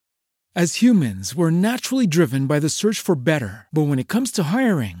As humans, we're naturally driven by the search for better. But when it comes to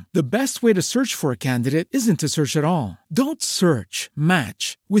hiring, the best way to search for a candidate isn't to search at all. Don't search,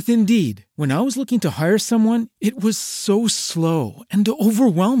 match with Indeed. When I was looking to hire someone, it was so slow and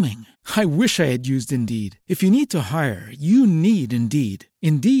overwhelming. I wish I had used Indeed. If you need to hire, you need Indeed.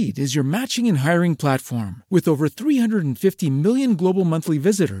 Indeed is your matching and hiring platform with over 350 million global monthly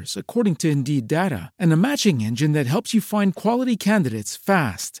visitors, according to Indeed data, and a matching engine that helps you find quality candidates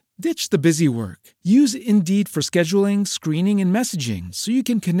fast. Ditch the busy work. Use Indeed for scheduling, screening, and messaging so you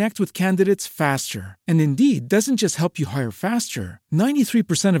can connect with candidates faster. And Indeed doesn't just help you hire faster.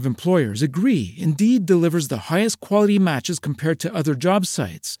 93% of employers agree Indeed delivers the highest quality matches compared to other job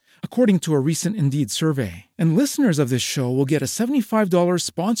sites, according to a recent Indeed survey. And listeners of this show will get a $75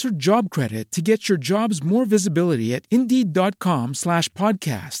 sponsored job credit to get your jobs more visibility at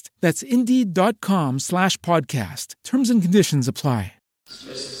Indeed.com/podcast. That's Indeed.com/podcast. Terms and conditions apply. It's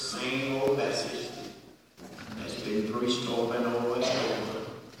just the same old message that's been preached over and over and over.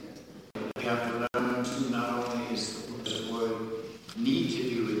 We have to learn to not only is the word need to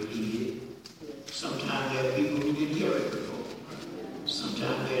be repeated. Sometimes there are people who didn't hear it before.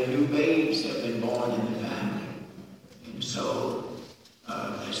 Sometimes there are new babes that have been born in the family. And so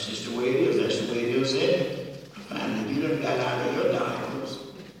that's just the way it is. That's the way it is in a family. You done got out of your diapers.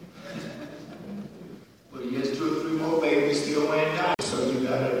 Well, there's 2 or 3 more babies still wearing diapers. So you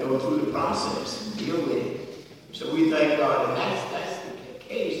got to go through the process and deal with it. So we thank God, and that's the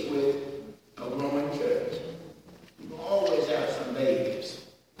case with a growing church. You will always have some babies.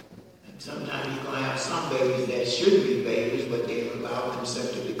 And sometimes you're going to have some babies that shouldn't be babies, but they allow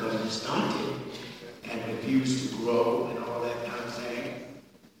themselves to become stunted and refuse to grow and all that kind of thing.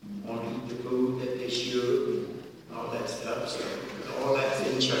 Won't eat the food that they should, and all that stuff. So all that's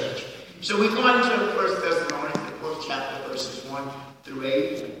in church. So we're going to 1 Thessalonians, the 4th chapter, verses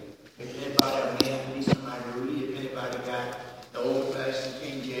 1-8. If anybody may have me somebody to read, if anybody got the old-fashioned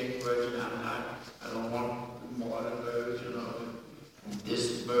King James version, I don't want the modern version of it.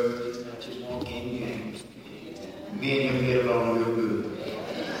 This version, I just want King James. Me and him get along real good.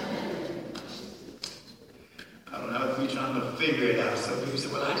 I don't know if we're trying to figure it out. Some people say,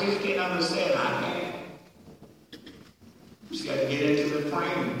 well, I just can't understand. I can't. You just got to get into the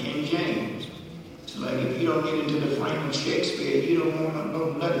frame of King James. It's like if you don't get into the frame of Shakespeare, you don't want to know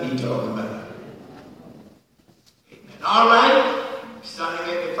nothing he's talking about. Amen. All right.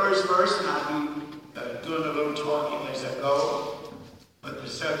 Starting at the first verse, and I'll be doing a little talking as I go. But the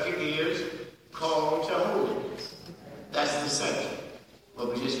subject is called to holiness. That's the subject. But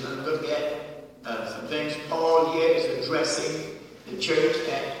we're just going to look at some things Paul here is addressing the church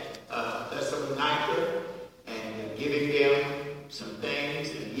at Thessalonica and giving them some things,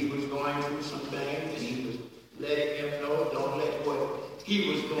 and he was going through some things, and he was letting them know, don't let what he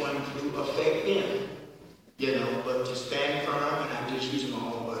was going through affect them, but to stand firm, and I'm just using my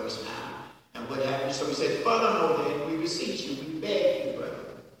own words now. And what happened? So he said, furthermore then, we beseech you, we beg you,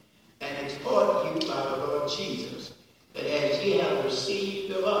 brethren, and exhort you by the Lord Jesus, that as ye have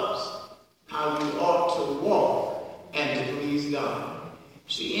received of us, how you ought to walk and to please God.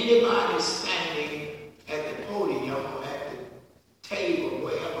 See, anybody standing at the podium or at the table,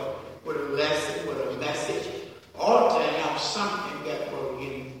 wherever, with a lesson, with a message, ought to have something that will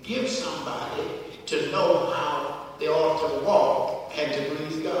give somebody to know how they ought to walk and to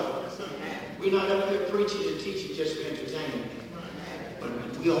please God. We're not up here preaching and teaching just for entertainment. But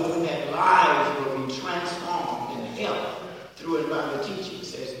we hope that lives will be transformed and helped through and by the teaching. It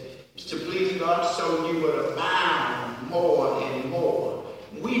says, to please God so you will abound more and more.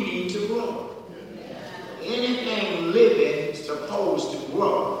 We need to grow. Anything living is supposed to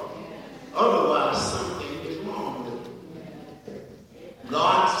grow. Otherwise, something is wrong with it.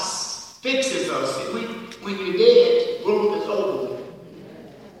 God fixes us. When you're dead, growth is over.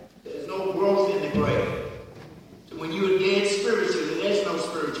 There's no growth in the grave. So when you're dead spiritually, there's no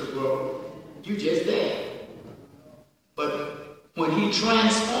spiritual growth. You're just dead. But when he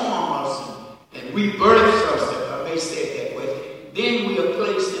transforms us and rebirths us, if I may say it that way, then we are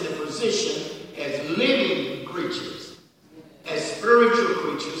placed in a position as living creatures, as spiritual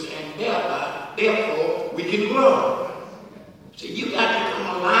creatures, and therefore we can grow. So you got to come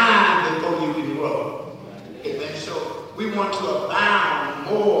alive before you can grow. Amen. So we want to abound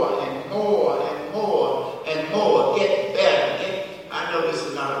more and more and more and more. Get better. I know this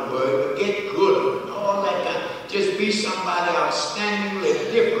is not a word, but get good. All that kind. Just be somebody outstandingly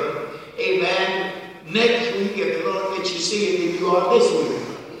different. Amen. Next week, if the Lord lets you see it, than you are this week.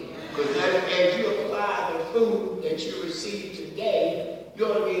 Because as you apply the food that you receive today, you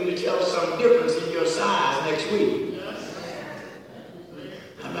ought to be able to tell some difference in your size next week.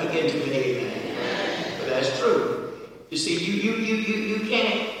 How about begin to believe that. But that's true. You see, you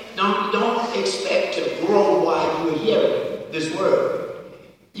can't, don't expect to grow while you're hearing this word.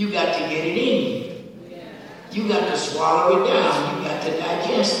 You got to get it in you. You got to swallow it down. You got to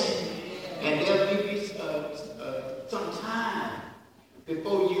digest it. And there'll be some time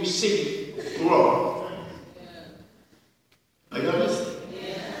before you see growth. Are you understand?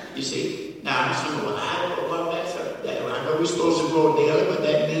 You see? Now, some of I don't know about that. I know we're supposed to grow daily, but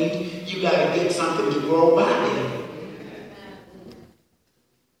that means you got to get something to grow by daily.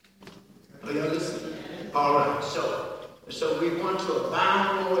 Are you understand? All right. So we want to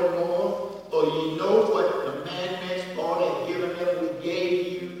abound more and more, for you know what commandments God had given them. We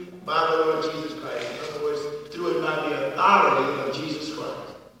gave you by the Lord Jesus Christ. In other words, through it by the authority of Jesus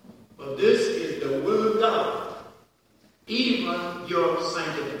Christ. For this is the will of God, even your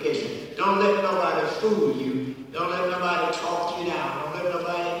sanctification. Don't let nobody fool you. Don't let nobody talk you down. Don't let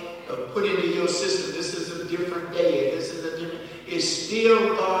nobody put into your system, this is a different day. This is a different. It's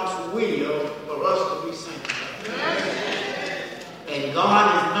still God's will for us to be sanctified. And God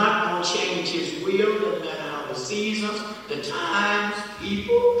is not going to change his will, no matter how the seasons, the times,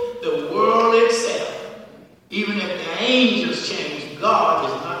 people, the world itself. Even if the angels change, God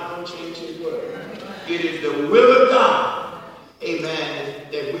is not going to change his word. It is the will of God, amen,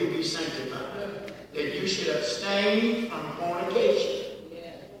 that we be sanctified. That you should abstain from fornication.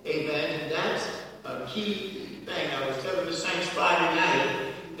 Amen. And that's a key thing. I was telling the saints Friday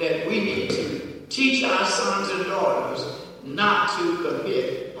night that we need to teach our sons and daughters not to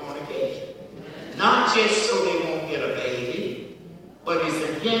commit fornication. Not just so they won't get a baby, but it's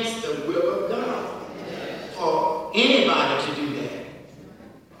against the will of God for anybody to do that.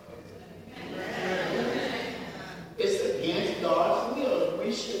 It's against God's will.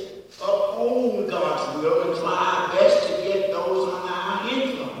 We should uphold God's will and try our best to get those under our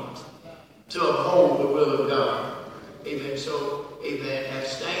influence to uphold the will of God. Amen. So, amen.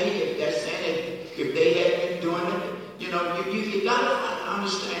 Abstain if that's saying if they had been doing it. You know, you got to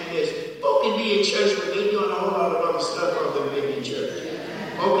understand this. Folk can be in church, but they're doing a whole lot of other stuff other than being in church.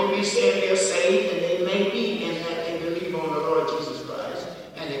 Folk can be saying they're saved, and they may be in that they believe on the Lord Jesus Christ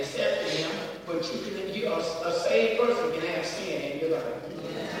and accept him. But a saved person can have sin in your life.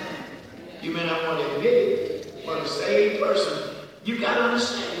 You may not want to admit it, but a saved person, you got to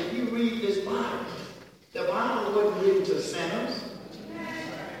understand, if you read this Bible, the Bible wasn't written to sinners,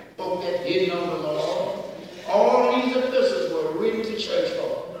 folk that didn't know the Lord. All these epistles were written to church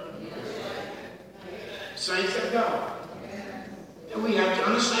folk. Saints of God. And we have to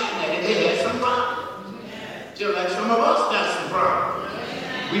understand that. And they had some problems. Just like some of us got some problems.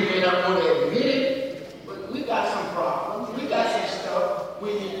 We may not want to admit it, but we got some problems. We got some stuff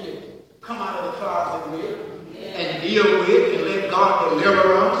we need to come out of the closet with and deal with and let God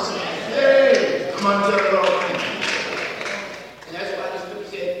deliver us. Hey, come on, tell the Lord. And that's why the scripture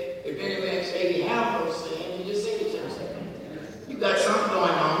said, if any man say he have no sin, he just say it to himself. You got something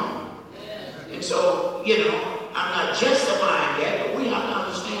going on. And so, you know, I'm not justifying that, but we have to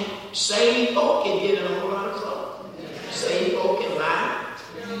understand saved folk can get in a whole lot of trouble. Saved folk can lie.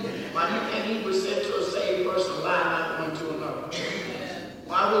 Why do you think he was said to a saved person, lie not one to another?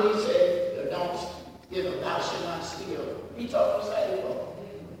 Why would he say, don't, thou shalt not steal? He talking to saved folk.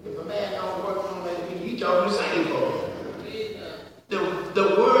 If a man don't work on that, he talking to saved folk.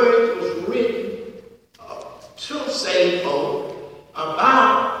 The word was written to saved folk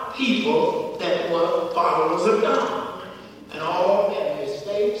about people that were followers of God. And all their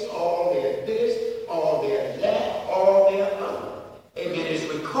mistakes, all their this, all their that, all their other. Amen. It's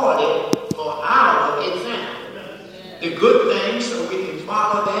recorded for our example. The good things so we can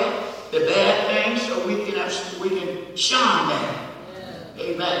follow that. The bad things so we can shun that.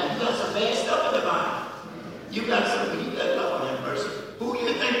 Amen. You got some bad stuff in the Bible. You got love on that person. Who do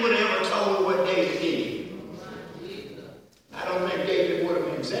you think would have ever told what David did? I don't think David would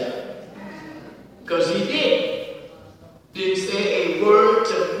have himself. Because he didn't say a word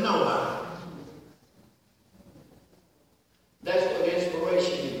to nobody. That's what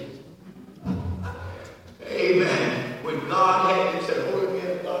inspiration is. Amen. When God had them said, holy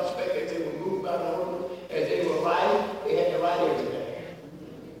men of God spake as they were moved by the Holy Ghost, as they were writing, they had to write everything.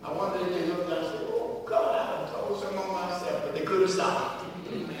 I wonder if they looked down and said, oh God, I done told some on myself, but they couldn't stop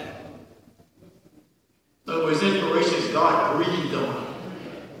it. Amen. In other words, inspiration is God breathed on them.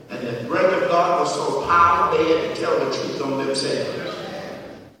 And the breath of God was so powerful, they had to tell the truth on themselves.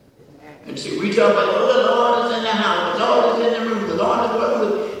 And see, we talk about, oh, the Lord is in the house, the Lord is in the room, the Lord is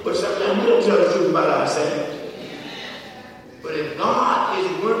working with, but sometimes we don't tell the truth about ourselves. But if God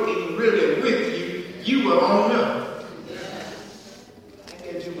is working really with you, you will own up. I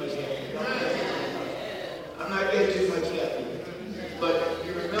get too much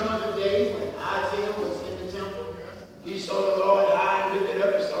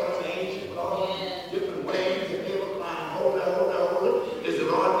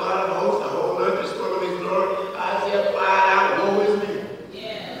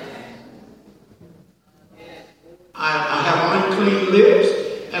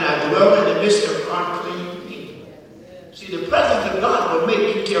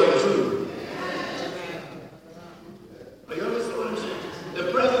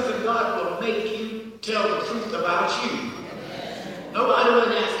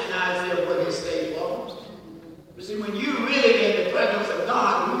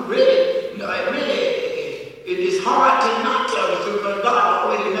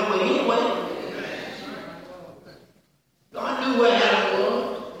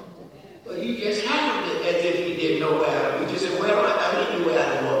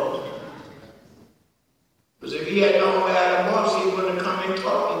he had known where Adam was, he wouldn't have come and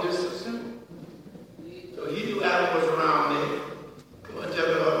talked in this assembly. So he knew Adam was around there. Come on, tell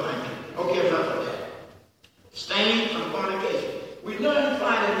me what I'm thinking. Okay, enough of that. Staying from fornication. We learned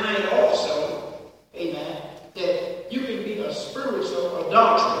Friday night also, amen, that you can be a spiritual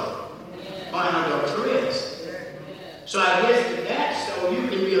adulterer or an adulteress. So I guess that's so you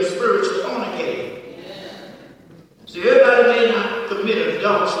can be a spiritual fornicator. So everybody may not commit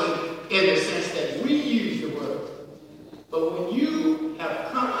adultery in the sense that we use the word. But when you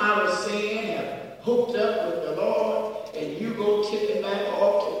have come out of sin, have hooked up with the Lord, and you go tipping back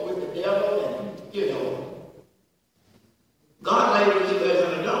off with the devil, and you know, God labels you as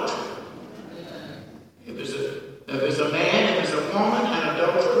an adulterer. If it's a man, if it's a woman, an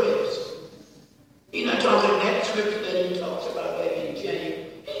adulteress. He's not talking that scripture that he talks about back in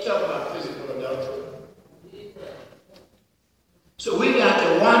James. He's talking about physical adultery. So we got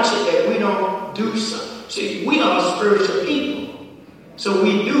to watch it that we don't do something. See, we are spiritual people. So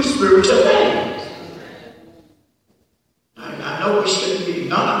we do spiritual things. I know we shouldn't be,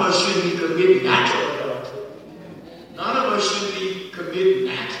 none of us should be committing natural adultery. None of us should be committing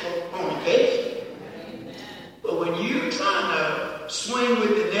natural fornication. But when you're trying to swing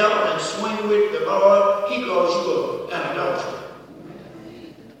with the devil and swing with the Lord, he calls you an adulterer.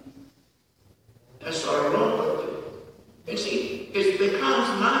 That's our wrong with it. And see, it becomes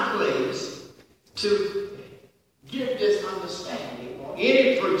my place to give this understanding, or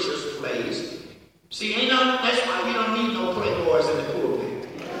any preacher's place. See, that's why you don't need no playboys in the pulpit.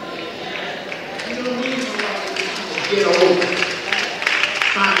 You don't need nobody to get over,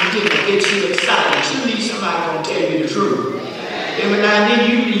 trying to get you excited. You need somebody going to tell you the truth. Every now and then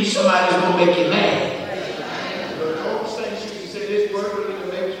you need somebody who's going to make you mad. But the old saints used to say this word will either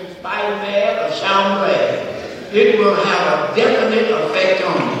make you fight mad or shout glad. It will have a definite effect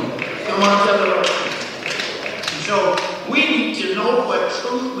on you. Come on, tell the Lord. So we need to know what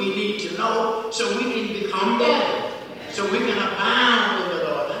truth we need to know so we can become better. So we can abound in the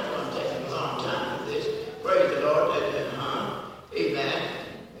Lord. That's going to take a long time for this. Praise the Lord. Amen.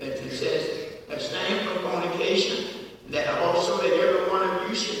 And it says, abstain from fornication, that also that every one of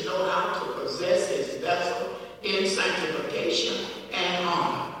you should know how to possess his vessel in sanctification and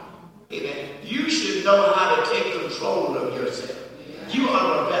honor. Amen. You should know how to take control of yourself. You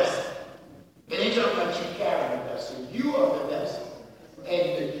are the vessel. It ain't talking about you carrying the vessel. You are the vessel.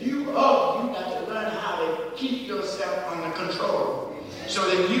 And you got to learn how to keep yourself under control. So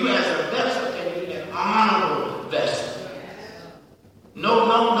that you as a vessel can be an honorable vessel. No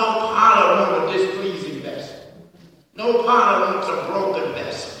potter wants a displeasing vessel. No potter wants a broken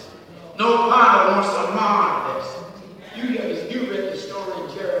vessel. No potter wants a marred vessel. You read the story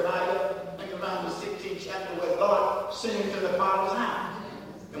in Jeremiah, I think around the 16th chapter, where God sent him to the potter's house.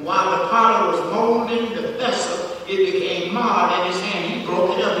 And while the potter was molding the vessel, it became marred in his hand. He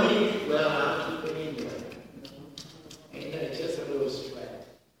broke it up. I'll keep it in there. Ain't that just a little strength?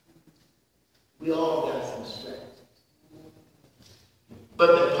 We all got some strength. But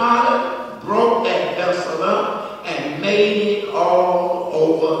the potter broke that vessel up and made it all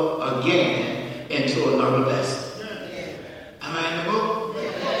over again into another vessel. Am I in the book?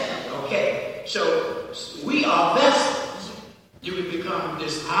 Okay. So we are vessels. You can become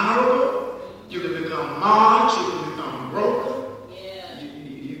dishonorable. You can become marred. You can become broken.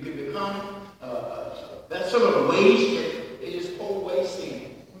 You can become that sort of waste that is old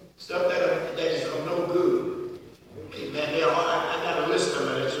wasting. Stuff that is of no good. Amen. I got a list of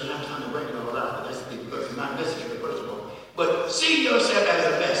it. I just have time to bring it all out. That's because it's not necessary, first of all. But see yourself as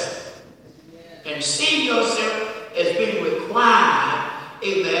a vessel. And see yourself as being required,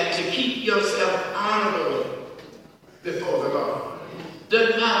 amen, to keep yourself honorable before the Lord.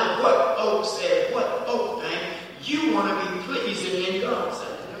 Doesn't matter what folk said, what folk think, you want to be pleasing in God's sight.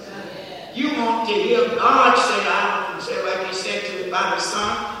 You want to hear God say, like he said to the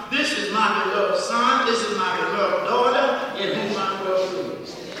Son, this is my beloved son, this is my beloved daughter, in whom I'm well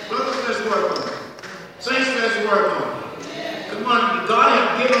pleased. Brothers, let's work on it. Saints, let's work on it. Come on, God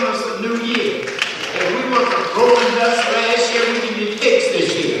has given us a new year. If we were broken vessel last year, we can be fixed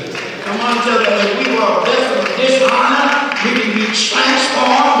this year. Come on, tell them if we were a vessel of dishonor, we can be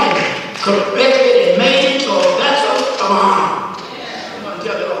transformed and corrected and made into a vessel of honor. Come on,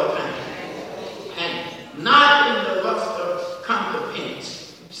 tell the Lord thank you. And not in the lust of concubines.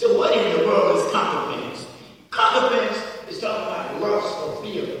 So what in the world is concubines? Concubines is talking about lust or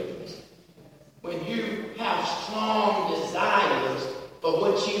feelings. When you have strong desires for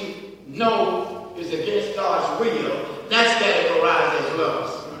what you know is against God's will, that's categorized as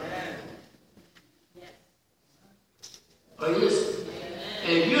lust. Are you listening?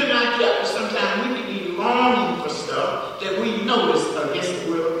 And if you're not careful, sometimes we can be longing for against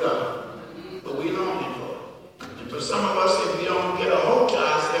the will of God. But we longing for it. And for some of us, if we don't get a hold to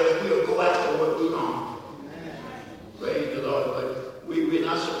ourselves, we'll go after what we long. Praise the Lord. But we're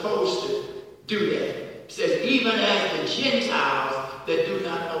not supposed to do that. It says, even as the Gentiles that do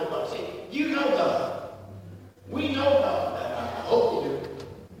not know God. See, you know God. We know God. I hope we do.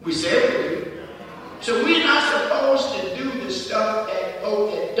 We say we do. So we're not supposed to do the stuff that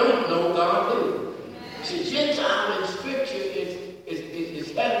folk that don't know God do. See, Gentile in Scripture is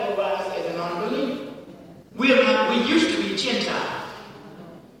categorized as an unbeliever. We used to be Gentiles.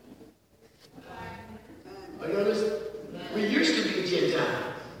 Are you listening? We used to be Gentiles.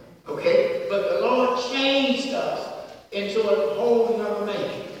 Okay? But the Lord changed us into a whole other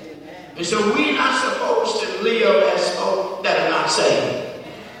man. And so we're not supposed to live as folk that are not saved.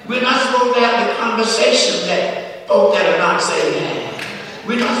 We're not supposed to have the conversation that folk that are not saved have.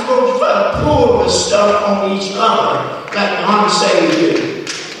 We're not supposed to try to pull the stuff on each other like the unsaved do.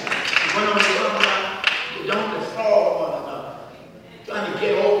 When I'm talking about, don't defraud one another. Trying to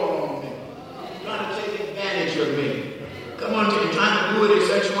get over on me. Trying to take advantage of me. Come on, you're trying to do it in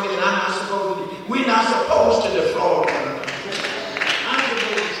such a way that I'm not supposed to do. We're not supposed to defraud one another. I'm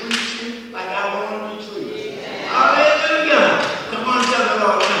supposed to treat you like I want to be treated. Hallelujah. Come on, tell the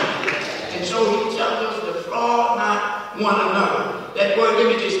Lord now. And so he tells us to defraud not one another. That word, let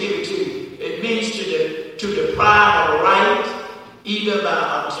me just give it to you. It means to deprive of a right, either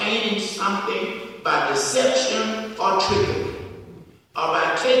by obtaining something by deception or trickery, or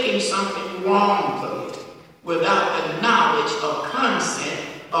by taking something wrongfully without the knowledge or consent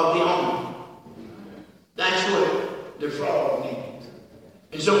of the owner. That's what defraud means.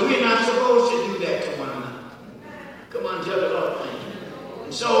 And so we're not supposed to do that to one another. Come on, tell the Lord thank you.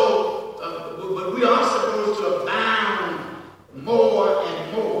 And so, but we are supposed to abound more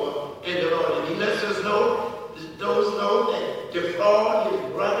and more in the Lord. And he lets us know, those know that defraud his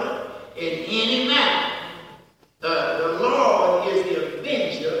brother in any manner. The Lord is the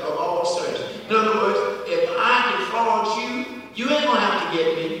avenger of all sins. In other words, if I defraud you, you ain't going to have to get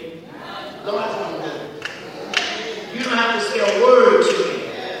me. God's going to do it. You don't have to say a word to me.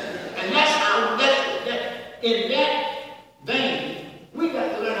 And that's how, in that vein, we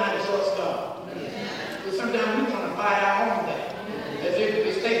got to learn how to trust God. Because sometimes we want to fight our own back. As if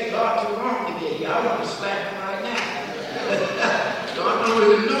it's taking God too long to get here. I want to slap him right now. So I don't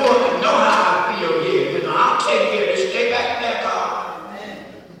really know how I feel here. You know, I'll take care of this. Stay back there, God.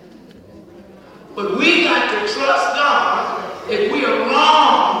 But we got to trust God if we are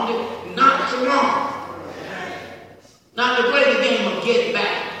wronged, not to wrong. Not to play the game of getting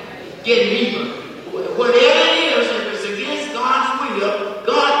back, getting even. Whatever it is, if it's against God's will,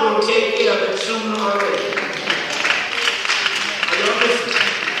 God will take care of it sooner or later. Are you listening?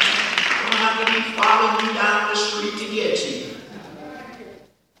 I don't have to be following you down the street to get you.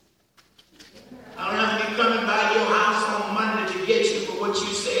 I don't have to be coming by your house on Monday to get you for what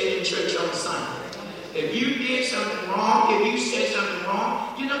you said in church on Sunday. If you did something wrong, if you said something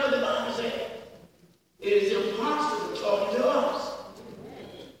wrong, you know what the Bible says? It is impossible talking to us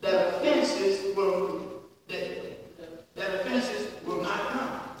that offenses will not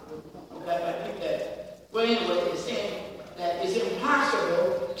come. Okay, I think that. Well, anyway, it's saying that it's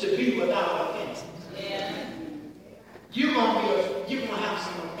impossible to be without offenses. Yeah. You're gonna have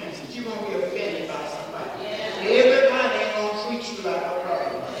some offenses. You're gonna be offended by somebody. Yeah. Everybody ain't gonna treat you like a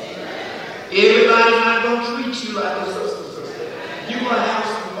brother. Everybody's not gonna treat you like a sister. You're gonna have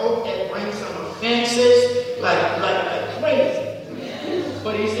some folk that bring some offenses like crazy.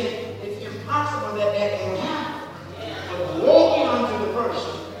 But he said it's impossible that can happen. But woe be unto the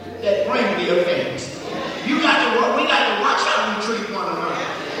person that bring the offense. We got to watch how we treat one another.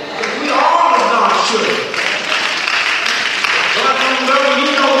 Because we all of God should. God don't love you,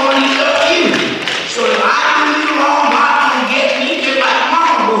 you don't want to love you. So if I do you wrong, God don't get me just like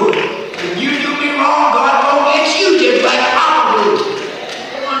Mama would. If you do me wrong, God don't get you just like Papa would.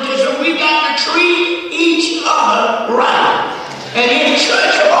 So we got to treat each other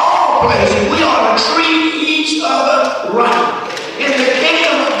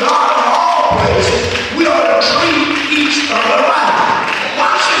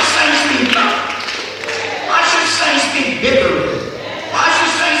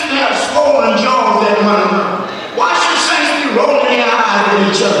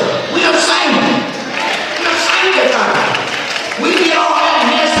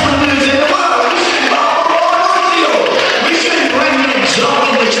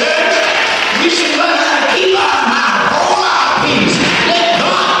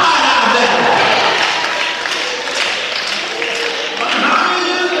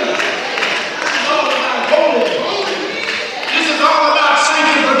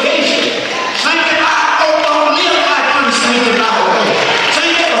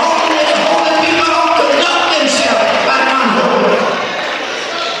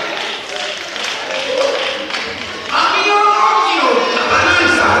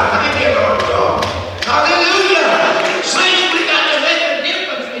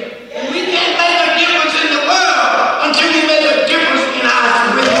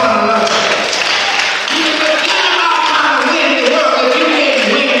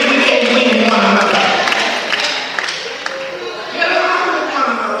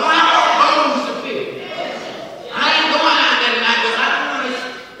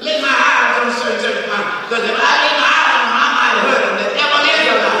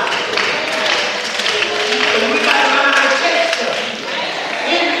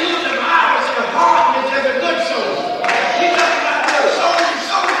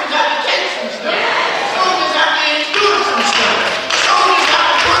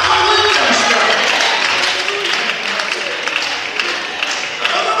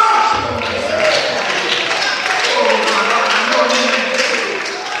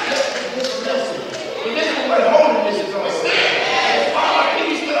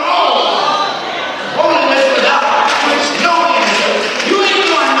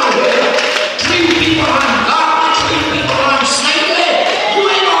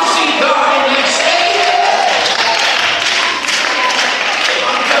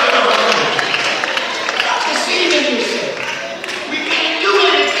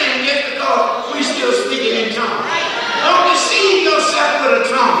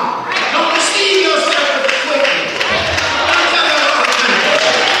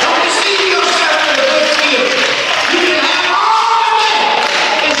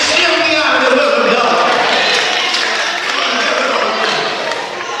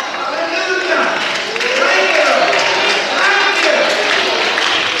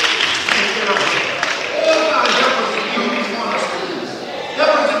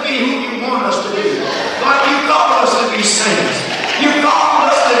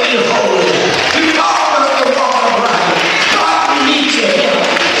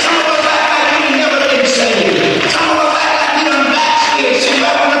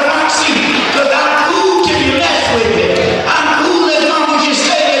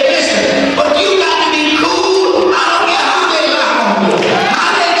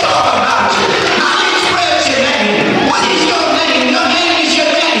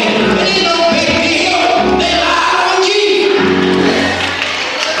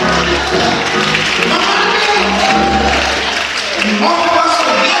Most of us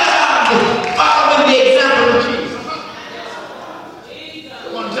forget about following the example of Jesus. I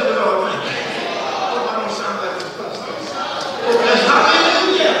want to tell you all right. I don't sound like this pastor. Oh, bless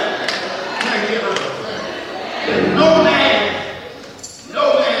hallelujah. Thank you, Lord. No man go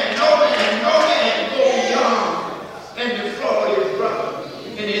beyond and defraud his brother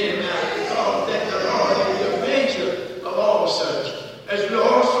in any matter, because that the Lord is the avenger of all such. As we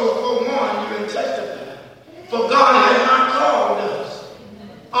also forewarn you and testify. For God has not called us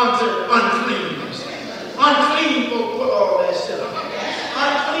unto uncleanness. Unclean folk put all that stuff.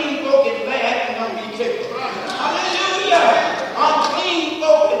 Unclean folk get laugh and don't be tickled. Hallelujah! Unclean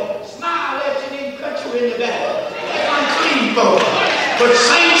folk can smile at you and cut you in the back. That's unclean folk. But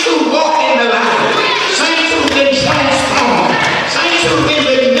saints who walk in the light, saints who've been transformed, saints who've been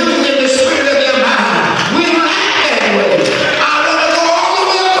renewed in the spirit of their mind, we don't act that way. I'd rather go all the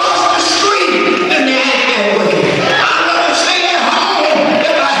way across the street than they act that way. I'd rather stay at home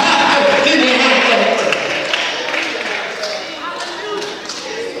if I have to than they act that way.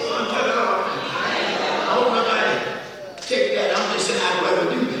 I hope nobody take that. I'm just saying I'd rather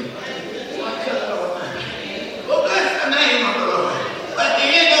do that. Well, bless the name of the Lord. At the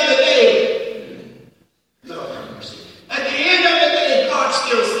end of the day, Lord have mercy. At the end of the day, God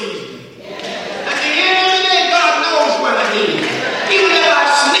still sees me. At the end of the day, God knows what I did. Even if I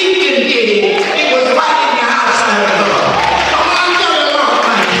sneaked and did it, it was right in the house of God. Come on, tell the Lord,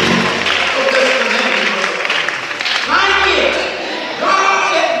 thank you. Oh, bless the name of the Lord. Thank you.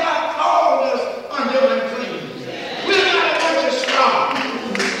 God has not called us unto uncleanness. We're not a bunch of strong.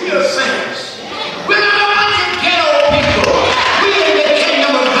 We're saints. We're not a bunch of ghetto people. We're in the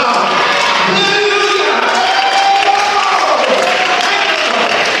kingdom of God. Hallelujah. Oh,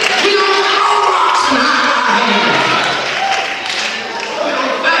 we don't throw rocks and hide our hands. We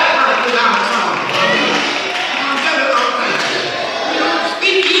don't backbite with our tongue. I'm telling you, we don't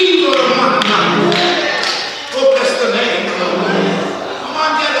speak evil of one another. Oh, bless the name of the Lord. I'm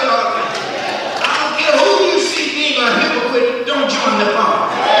on telling you, I don't care who you see being a hypocrite, don't join the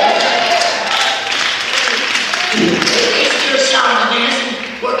party. They still shouting and dancing.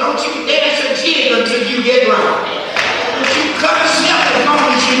 Well, don't you dance a jig until you get right. Don't you cut a step as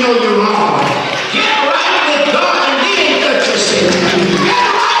long as you know you're wrong. Get right with God and then cut yourself. Get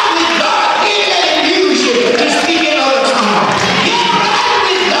right with God, then let Him use you to speak in other tongues. Get right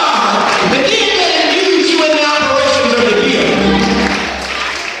with God, but then let Him use you in the operations of the gift.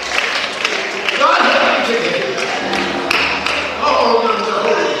 God help you today. Oh, unto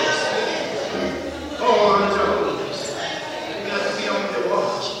holiness. Oh, unto holiness. You got to be on your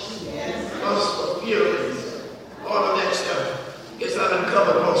watch. Lust for fury. All of that stuff. Guess I done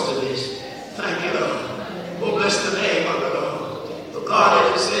covered most of this. Thank you, Lord. Oh, bless the name of the Lord. For God,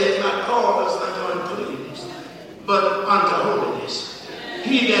 as it says, not called us unto uncleanness, but unto holiness.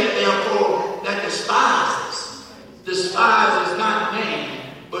 He that therefore that despises not man,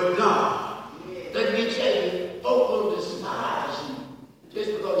 but God. Let me tell you, folk will despise you just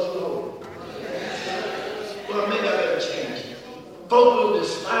because you're holy. Well, maybe I better change it. Folk will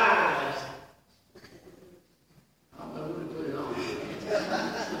despise. I don't know who to put it on.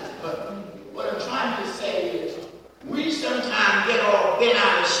 But what I'm trying to say is, we sometimes get all bent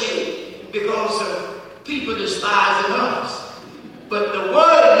out of shape because of people despising us. But the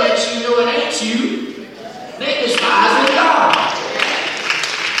word lets you know it ain't you. They despising God.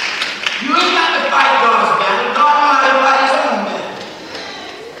 You ain't got to fight God's battle. God knows how to fight His own battle.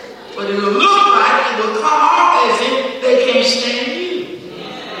 But it will look like it will come off as if they can't stand you.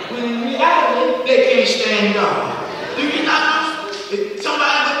 When in reality, they can't stand God. Do you not know? If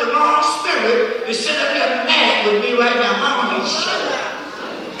somebody with the wrong spirit is sitting up here mad with me right now, Mama, you shut up.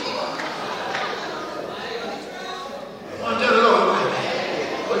 I want to tell the Lord right now.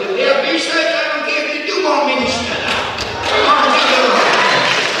 But if they'll be church, I don't care if you do want me to shut up. I want to tell the Lord.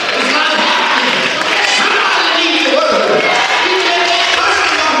 It's not happening. Somebody needs the word. Even if that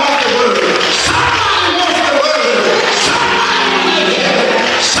person don't want the word. Somebody wants the word. Somebody needs it.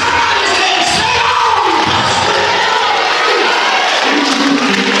 Somebody says, say on, Pastor.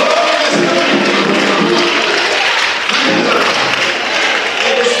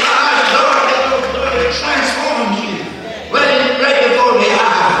 It is God that transforms you right before the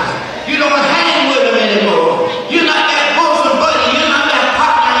eyes. You don't hang with them anymore. You're not that bosom buddy. You're not that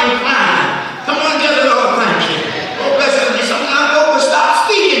partner in crime. Come on, tell the Lord thank you. Oh, bless him. Sometimes God will stop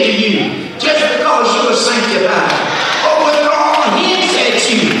speaking to you just because you were sanctified. Or will throw hints at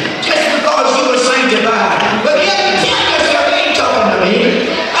you just because you were sanctified. But you have to tell yourself, they ain't talking to me.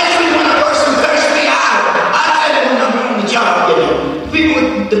 That's when a person cursed me out. I said it when I'm on the job, you know. People,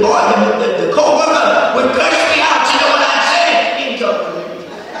 the co-worker would curse me out. You know what I said? In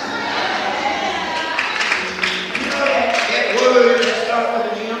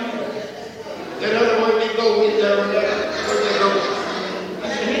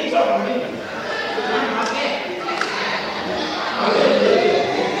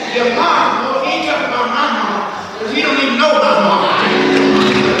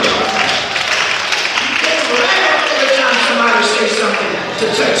to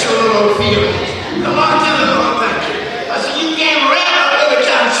touch your little feelings. Come on, tell the Lord thank you. I said, you can't wrap up every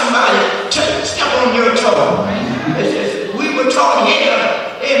time somebody step on your toe. We were taught here,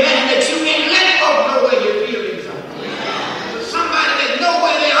 amen, that you can't let folks know where your feelings are. But somebody that know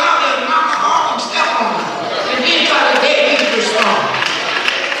where they are, they'll knock a heart and step on them. And then try to get you to respond.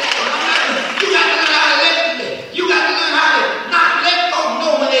 You got to learn how to not let folks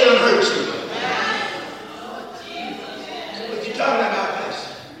know when they done hurt you. What you talking about,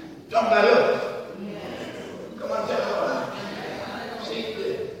 Pastor? Talking about us. Come on, tell me. See,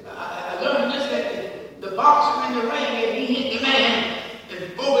 I learned this that the boxer in the ring, if he hit the man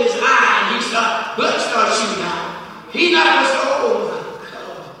over his eye and blood starts shooting out, he not going to say, oh my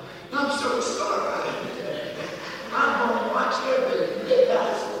God, I'm so sorry. I'm going to watch everything.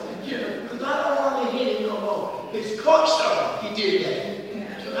 Because I don't want to hit him no more. His coach started, he did that.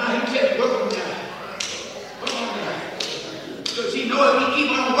 So now he kept working down. Because he knows if he keep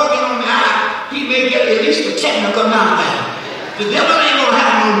on working on the eye, he may get at least a technical knockdown. The devil ain't going to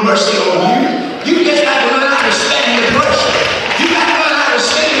have no mercy on you. You just got to learn how to stand the pressure. You got to learn how to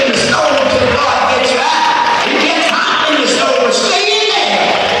stay in the stove until God gets you out. It gets hot in the stove, but stay in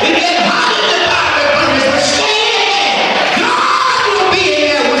there. It gets hot in the fire, but stay in there. God will be in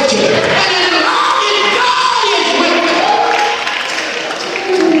there with you. And as long as God is with you,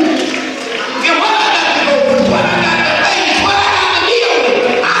 and what I got to go through, what I got to face, what I got to deal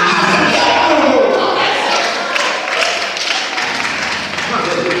with, I got to get on.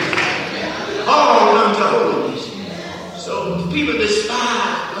 All unto holiness. So people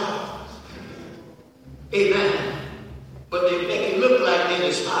despise God. Amen. But they make it look like they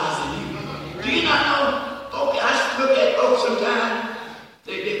despise you. Do you not know? Okay, I look at folks sometimes.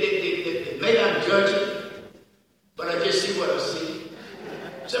 They may not judge it, but I just see what I see.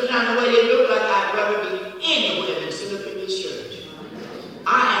 Sometimes the way they look like I'd rather be anywhere than sit up in this church. I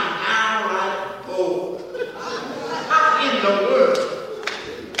am downright bold. How in the world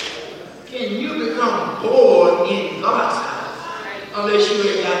can you become bored in God's house unless you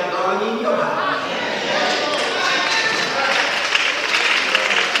ain't got God in your house?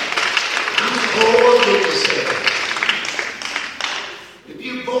 I'm bored with the service. If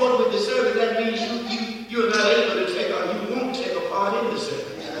you're bored with the service, that means you're not able to take or you won't take a part in the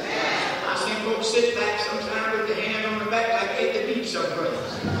service. I see folks sit back sometimes with their hand on the back like they at the beach someplace.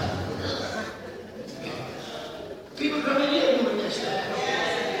 People come in here doing that stuff.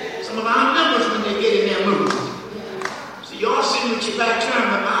 Some of our numbers when they get in their mood. So y'all sitting with your back turned,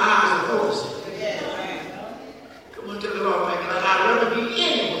 but my eyes are focused. Come on, tell the Lord, man, like I'd rather be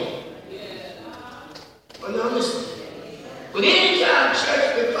anywhere. Well, y'all listen. But anytime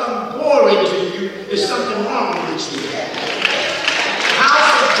church becomes boring to you, there's something wrong with you. The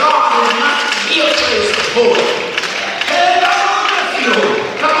house of God is not to be a place of boredom. Hey, come on, I feel.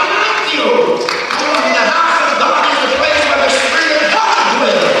 Come on, I feel. The house of God is a place where the Spirit of God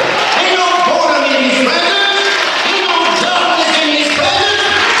dwells. Ain't no boredom in His presence. Ain't no dullness in His presence.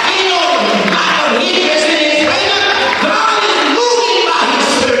 Ain't no lack of interest in His presence. God is moving by His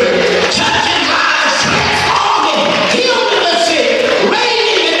Spirit, touching lives, transforming, healing the sick,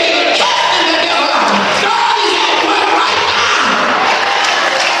 raising the dead, casting the devil out. God is at work right now.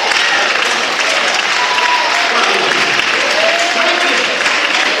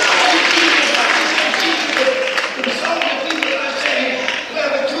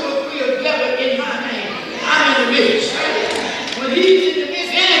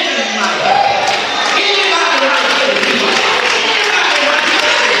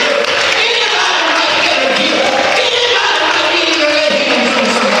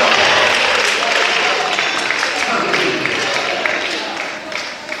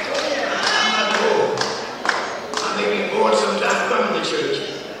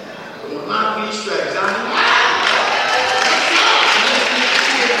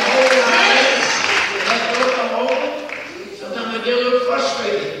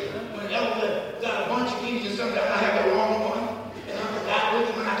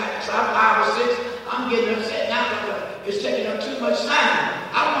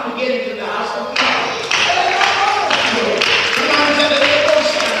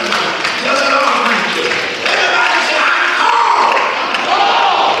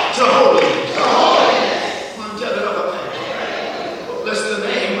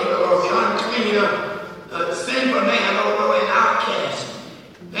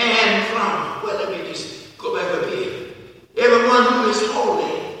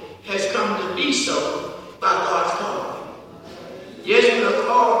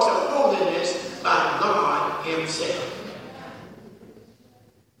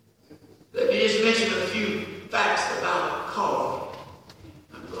 Let me just mention a few facts about calling.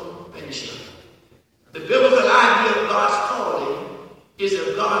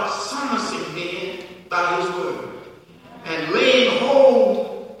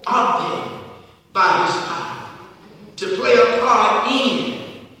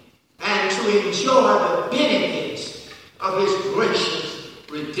 enjoy the benefits of his gracious,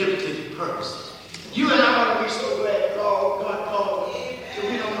 redemptive purpose. You and I ought to be so glad God called us, so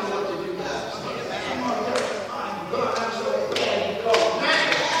we don't know what to do now. God, I'm so glad he called me.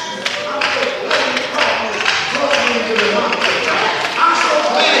 I'm so glad he called me, brought me into the light of God. I'm so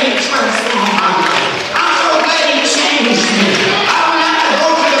glad he transformed my life. I'm so glad he changed me. I don't have to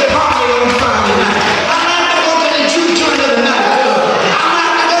go to the party on Friday night. I don't have to go to the Jew joint of the night club. I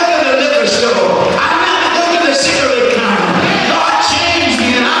don't have to go to the liquor store. I don't have to go to the cigarette counter. God changed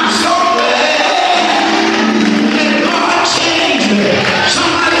me, and I'm so glad that God changed me.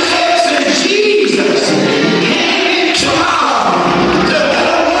 Somebody says that Jesus came into my heart to put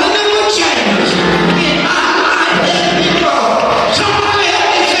a wonderful change in my life. Let me go. Somebody help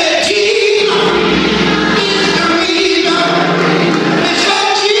me say, Jesus is the reason. They said,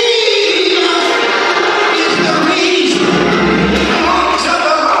 Jesus is the reason. Come on, tell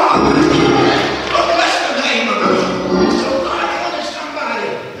the Lord. Oh, bless the name of the Lord. So God wanted somebody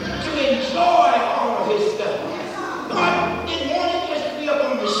to enjoy all of his stuff. God didn't want it just to be up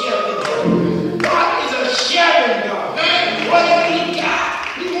on the shelf in heaven. God is a sharing God. Whatever he got,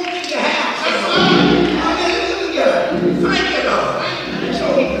 he wants you to have something. Hallelujah. Thank you, Lord. And so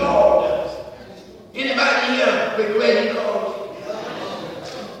he called us. Anybody here regret he called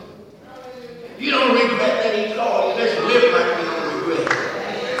you? You don't regret that he called you. Let's live like we don't regret.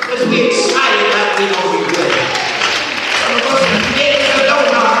 Let's be excited like we don't regret. Some of us are dead to the door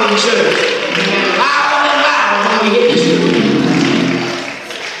knob in church. And loud when we hit the street.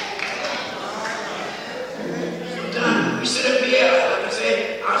 Sometimes we sit up here, like I said,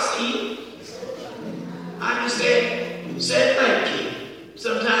 I see you. I just say thank you.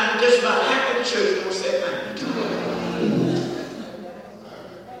 Sometimes just about half of the church don't say thank you.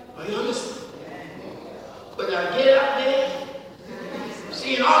 Are you listening? But now get out there.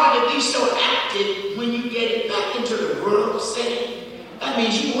 See, in order to be so active when you get it back into the world setting, that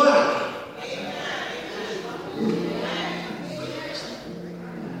means you work.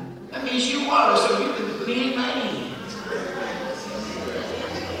 That means you water so you can clean my hands.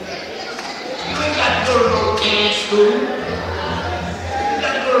 You ain't got to go to no dance school. You ain't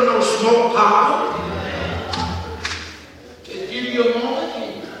got to go to no smoke parlor. Just give you a moment and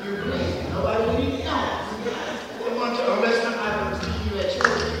you clean. Nobody will even know. They want to, unless somebody was teaching you at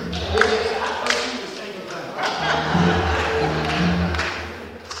church. They just say, I thought you was thinking about it.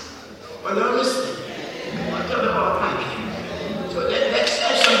 Well, you're listening. I want to tell them all thank you. So that's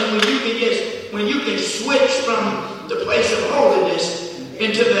something when you can switch from the place of holiness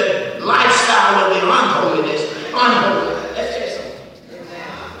into the lifestyle of the unholiness. That's just something.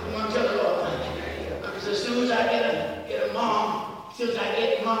 I want to tell the Lord thank you. Because as soon as I get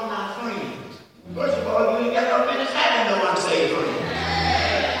among my friends, first of all, you ain't got no business having no unsaved friends.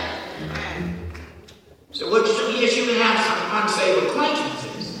 So yes, you can have some unsaved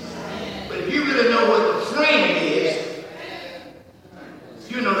acquaintances. But if you really know what the friend is,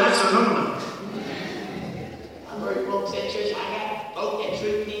 you know that's a no-no. I heard folks at church, I got folks that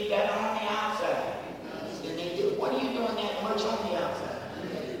treat me better on the outside than they do. What are you doing that much on the outside?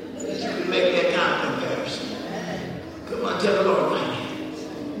 That you can make that kind of comparison. Come on, tell the Lord, thank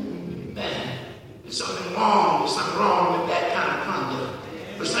you. Man, there's something wrong with that kind of conduct.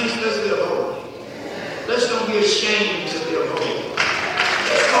 But saints, let's live holy. Let's don't be ashamed to live holy.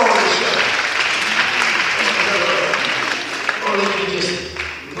 Let's call the shot. Or let me just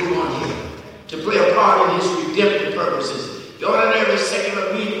move on here. To play a part in his redemptive purposes. The ordinary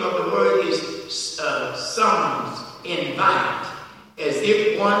secular meaning of the word is summons, invite, as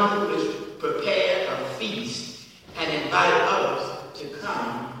if one who is prepared a feast and invite others to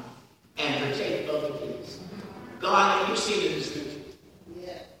come and partake of the feast. God, you see it in the scripture.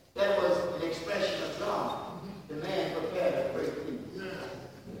 That was an expression of God. The man prepared a great feast.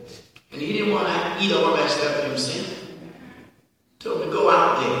 And he didn't want to eat all that stuff himself. Told him to go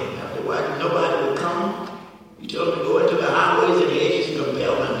out there. After nobody would come, he told him to go into the highways and the edges and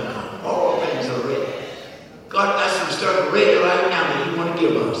compel them to come. All things are ready. God got some stuff ready right now that he want to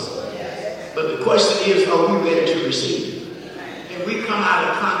give us. But the question is, are we ready to receive it? Can we come out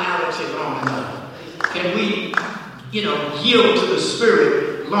of carnality long enough? Can we, yield to the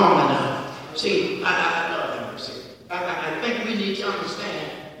Spirit long enough? See, I think we need to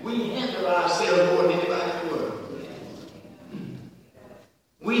understand we hinder ourselves more than anybody in the world.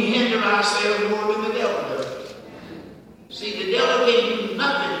 We hinder ourselves more than the devil does. See, the devil can't do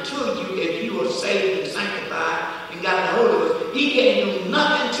nothing to you if you are saved and sanctified and got the Holy Ghost. He can't do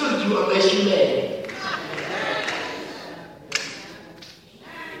nothing to you unless you let him.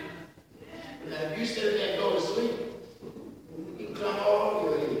 Now, if you sit there and go to sleep, he can come all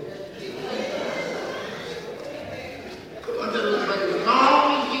over your head.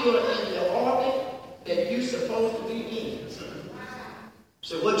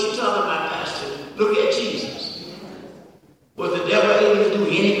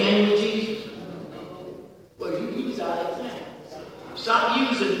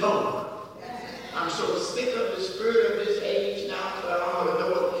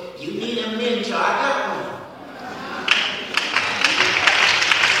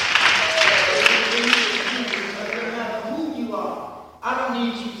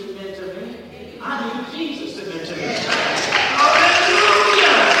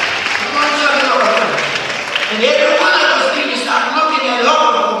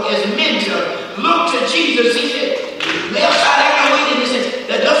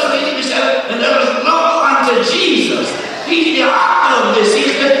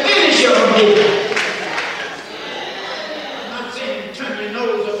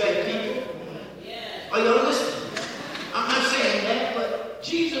 Are y'all listening? I'm not saying that, but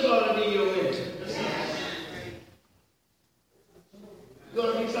Jesus ought to be your mentor. You're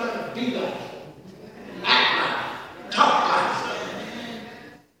going to be trying to be like, act like, talk like.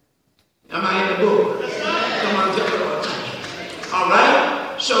 Am I in the book? Come on, tell me what time. All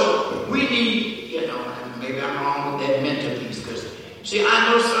right? So we need, maybe I'm wrong with that mentor piece, because, see, I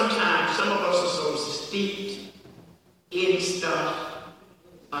know sometimes some of us are so steeped in stuff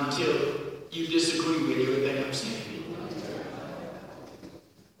until you disagree with everything I'm saying.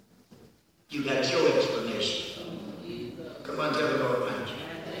 You got your explanation. Come on, tell me Lord, thank you.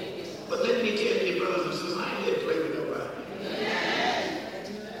 But let me tell you, brothers and sisters, I ain't here to play with nobody.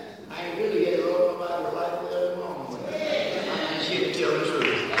 I ain't really here to roll nobody right where I'm wrong. I'm just here to tell the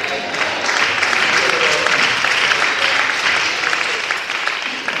truth.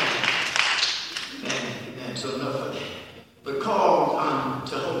 And so enough of that. But called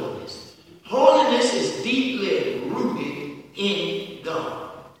unto holiness. Holiness is deeply rooted in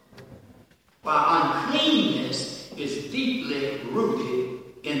God, while uncleanness is deeply rooted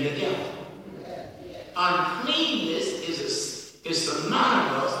in the devil. Uncleanness is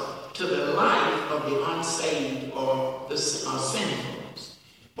synonymous to the life of the unsaved or the sinful,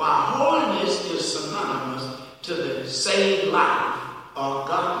 while holiness is synonymous to the saved life or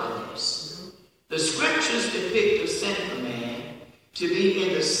godliness. The scriptures depict a sinful man to be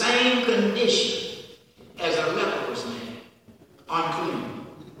in the same condition as a leprous man, unclean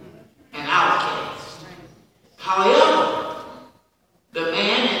and outcast. However, the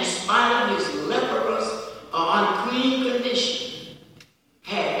man, in spite of his leprous or unclean condition,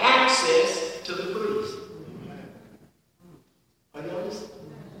 had access to the priest. Are you listening?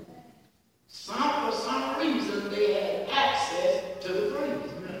 For some reason, they had access to the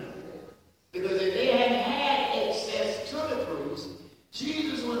priest. Because if they hadn't had access to the priest,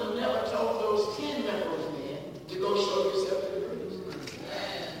 Jesus would have never told those 10 leprous men to go show yourself to the priest.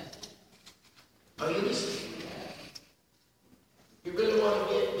 Are you listening? You really want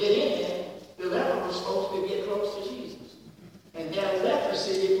to get in there, the leper was supposed to get close to Jesus. And their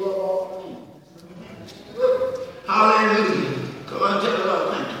leprosy didn't rub off on him. Hallelujah. Go on, tell the Lord,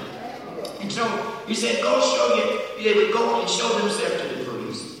 thank you. And so he said, go show you. They would go and show themselves to the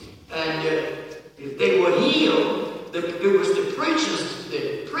priest. And if they were healed, it was the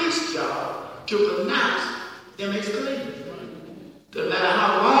priest's job to pronounce them as clean. No matter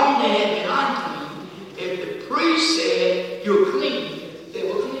how long they had been unclean, if the priest said, you're clean, they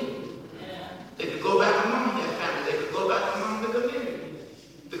were clean. They could go back among their family. They could go back among the community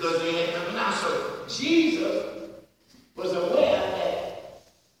because they had been pronounced. So Jesus was aware that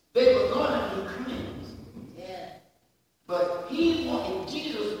they were going to be cleansed. Yeah. But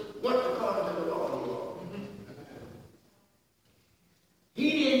Jesus wasn't according to the law. He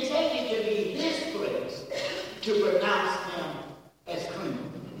didn't take it to be his place to pronounce them as clean.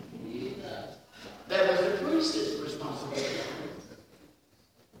 That was the priest's responsibility.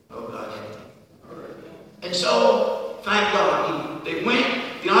 Oh, God. And so, thank God, they went,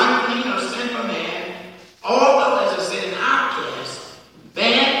 the unclean or sinful man, although, as I said, an outcast,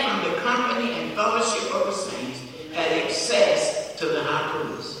 banned from the company and fellowship of the saints, had access to the high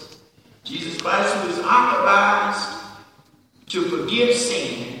priest. Jesus Christ, who was authorized to forgive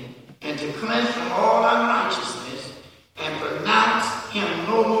sin and to cleanse from all unrighteousness and pronounce him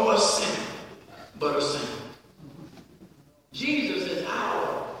no more a sinner, but a sinner. Jesus is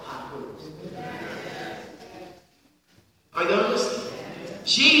our high priest. Are you listening?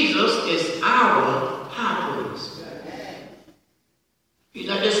 Jesus is our high priest. He's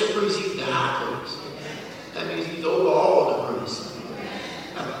not just a priest, he's the high priest. That means he's over all the priests.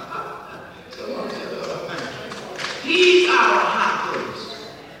 He's our high priest.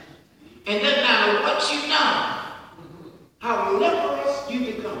 And it doesn't matter what you know, how leprous you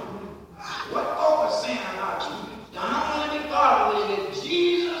become, what folks are saying about you. Now, I want to be bothered with it. If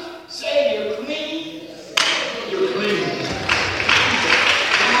Jesus said you're clean, you're clean.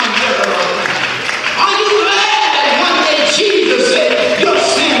 Come on, tell the Lord. Are you glad that one day Jesus said your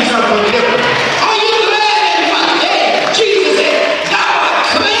sins are forgiven? Are you glad that one day Jesus said thou art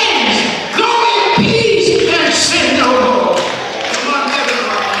cleansed, go in peace and sin no more? Come on, tell the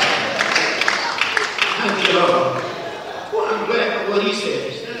Lord. Thank you, Lord. Well, I'm glad for what he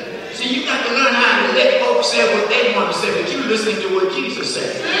says. See, you got to learn how to let folks say what they want to say, but you listening to what Jesus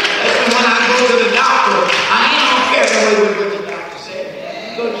said. That's when I go to the doctor, I ain't gonna care what the doctor said.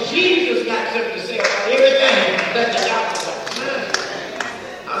 But Jesus got something to say about everything that the doctor got to say.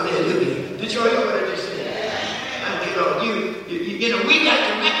 Hallelujah. Did you hear what I just said? Thank you, Lord. We got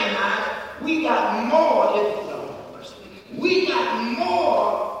to recognize we got more, we got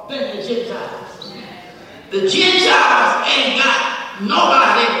more than the Gentiles. The Gentiles ain't got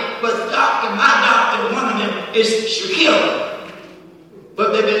nobody but my doctor, one of them is Shakira.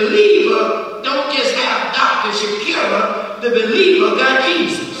 But the believer don't just have Dr. Shakira, the believer got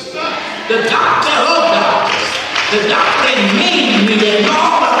Jesus. The doctor of doctors. The doctor that made me and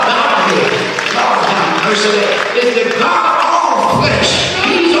all about me. Lord have mercy. It's the God of all flesh.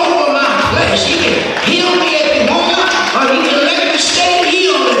 He's over my flesh. He can heal me if he wants, or he can let me stay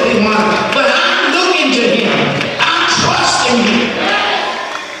healed if he wants. But I'm looking to him. I'm trusting him.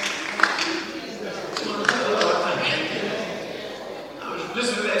 I was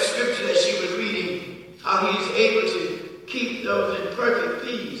listening to that scripture that she was reading, how he's able to keep those in perfect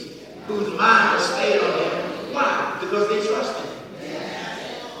peace whose mind is stayed on him. Why? Because they trust him.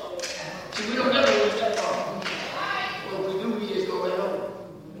 See, we don't never go that far. What we do, we just go right home.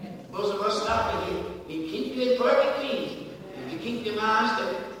 Most of us stop and he keep you in perfect peace. If you keep your mind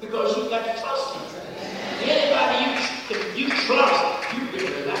steady, because you got to trust him. Anybody you trust, you can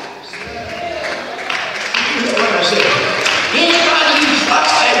relax. You know what I said? Anybody you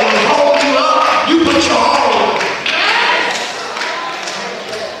trust that will hold you up, you put your all in.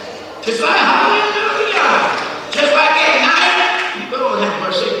 Just like hallelujah. Just like at night, Lord have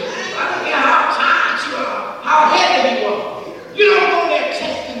mercy. I don't care how tired you are, how heavy you are. You don't go there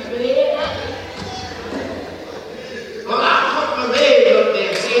testing the bed. Well, I put my leg up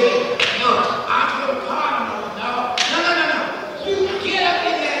there, see? No, I put a part on it. No. You get up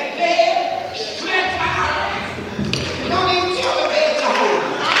in that bed, stretch out. You don't even tell the bed to hold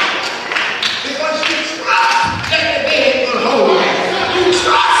you. Because you trust that the bed will hold you. You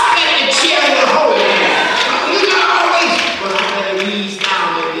trust that the chair will hold you.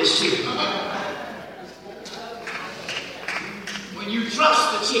 When you trust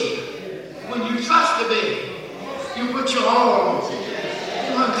the chair, when you trust the bed, you put your all on it.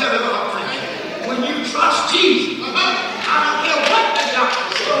 I'm telling you about that. When you trust Jesus, I don't care what the doctor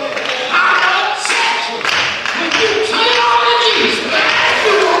says, how upset you. When you turn on to Jesus,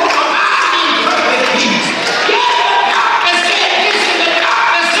 you will abide in perfect peace. Yeah, the doctor said this and the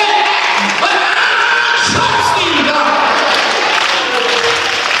doctor said that, but I'm trusting God.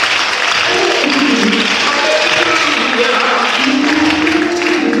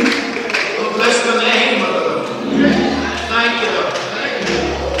 Bless the name of the Lord. Thank you, Lord.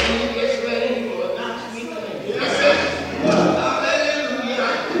 When you get ready for a nice weekend.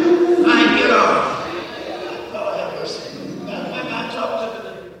 Hallelujah. Thank you, Lord. Lord have mercy. When I talk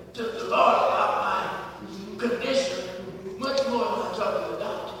to the Lord about my condition, much more than I talk to the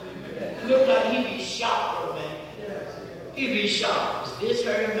doctor. Look like he be shocked, man. He be shocked. Is this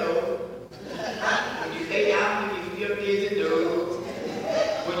hurt? No. When you lay down, when you feel dizzy, no.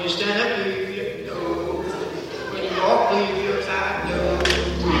 When you stand up, do you feel? No. When you walk, do you feel tired? No.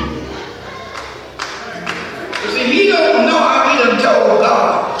 You see, he don't know how he done told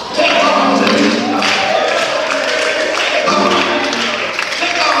God, take all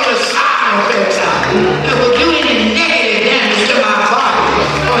the side effects out that will do any negative damage to my body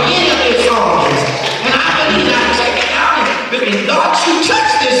or any of its organs. And I believe I can take it out and Lord, you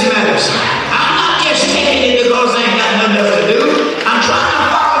touch this medicine. I'm not just taking it because I ain't got nothing else to do. I'm trying to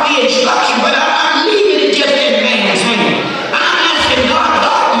follow the instruction, but I'm not leaving it just in man's hand. I'm asking God,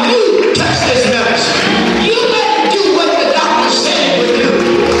 Lord, you touch this medicine. You better do what the doctor said would do.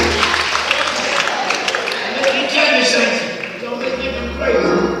 Let me tell you something. Don't make me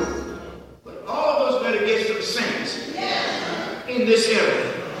crazy. But all of us better get some sense in this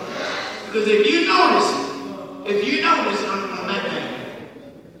area. Because if you notice on that thing,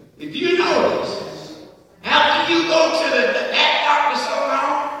 if you notice, after you go to that doctor so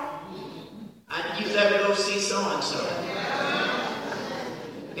long, you better go see so-and-so.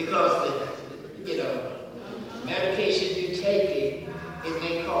 Because the medication you take, it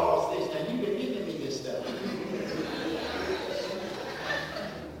may cause this. Now, you've been giving me this stuff.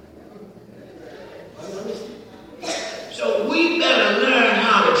 So we better learn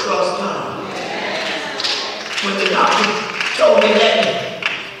how to trust God. When the doctor told me that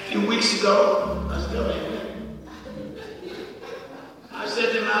a few weeks ago, I still ain't there. I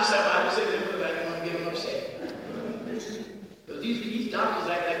said to myself, I said to him, I didn't want to get him upset. Because these doctors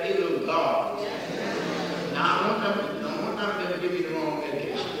act like they little gods. Now, I want them to give me the wrong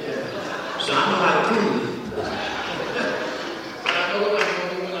medication. So I know how to prove it. But I know what I'm going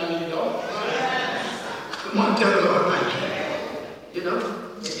to do when I need dogs. Come on, tell the Lord, right?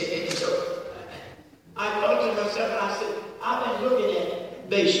 And so I thought to myself, I said, I've been looking at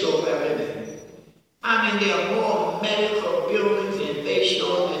Bayshore where I live. I mean, there are more medical buildings in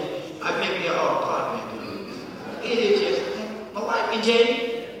Bayshore than I think there are apartment buildings. It is just, my wife can tell you,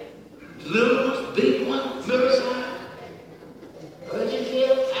 Little ones, big ones, Riverside, urgent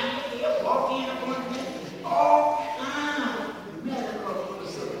care, family care, walk-in appointment, all kinds of medical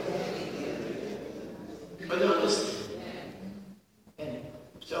facilities. But don't listen. And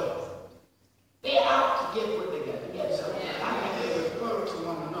so they're out to get what they got to get. So I think they refer to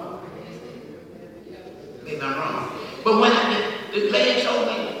one another. Maybe I'm wrong. But when the lady told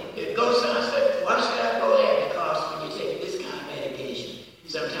me, it goes down, I said, why should I go there? Because when you take this kind of medication,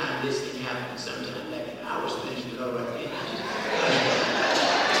 sometimes this can happen, sometimes that can. I was finishing to go right there.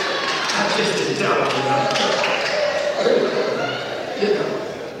 I just didn't tell her, you know.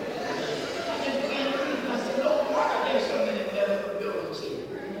 I just began to read, and I said, no wonder there's so many medical bills here.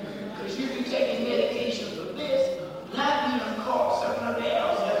 Because you be taking medication for this, not being caught something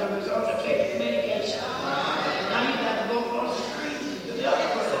else as a result of taking medication. Now you got to go across the street to the other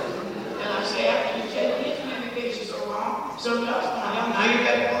person. And I say, after you take this medication so long, something else going on, now you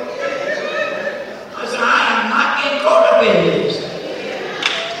got to go to the I said, I am not getting caught up in this.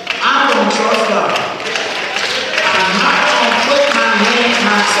 I'm going to trust God. I'm not going to put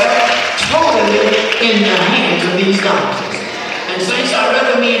myself totally in the hands of these doctors. And saints, I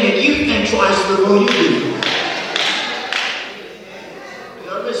recommend that you think twice before you do.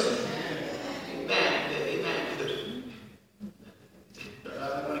 Now listen.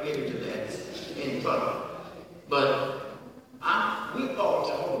 I'm going to get into that in public. But we call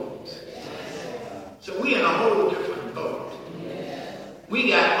to holiness. So we're in a whole different boat. We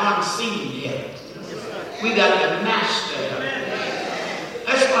got unseen help. We got the master help.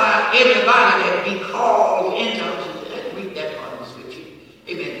 That's why everybody that be called into, read that part of the scripture.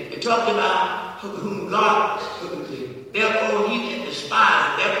 Amen. It talked about whom God, therefore he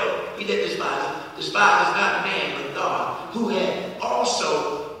that despises not man but God, who had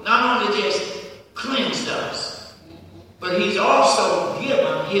also not only just cleansed us, but he's also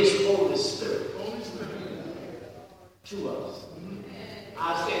given his Holy Spirit to us.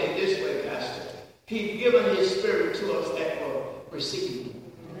 I say it this way, Pastor. He's given his Spirit to us that will receive him.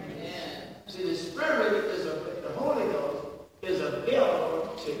 See, the Spirit the Holy Ghost is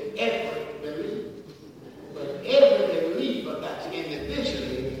available to every believer. But every believer got to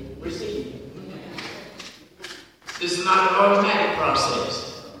individually receive him. This is not an automatic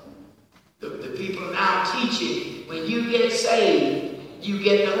process. The people now teach it. When you get saved, you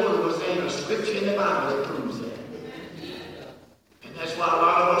get the Holy Ghost. There ain't no scripture in the Bible that proves that. And that's why a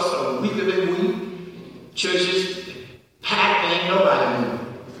lot of us are weaker than weak. Churches packed, ain't nobody moving.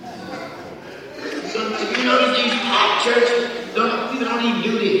 So if you notice these packed churches, people don't even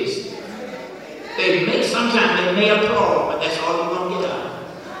do this. Sometimes they may applaud, but that's all you're going to get out of it.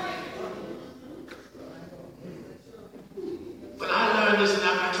 But I learned this, and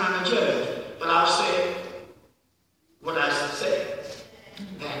I'm not trying to judge, but I'll say what I say.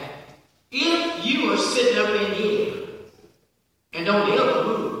 That if you are sitting up in here and don't ever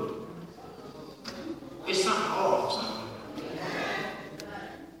move, it's something off somewhere.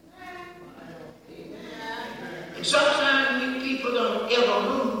 And sometimes people don't ever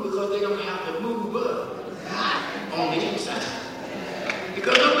move because they don't have to move up on the inside.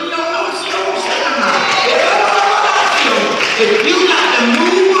 Because we don't know it's the old side. If you got to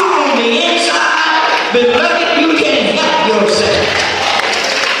move on the inside, beloved, you can't help yourself.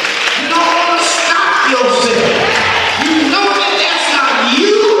 You don't want to stop yourself. You know that that's not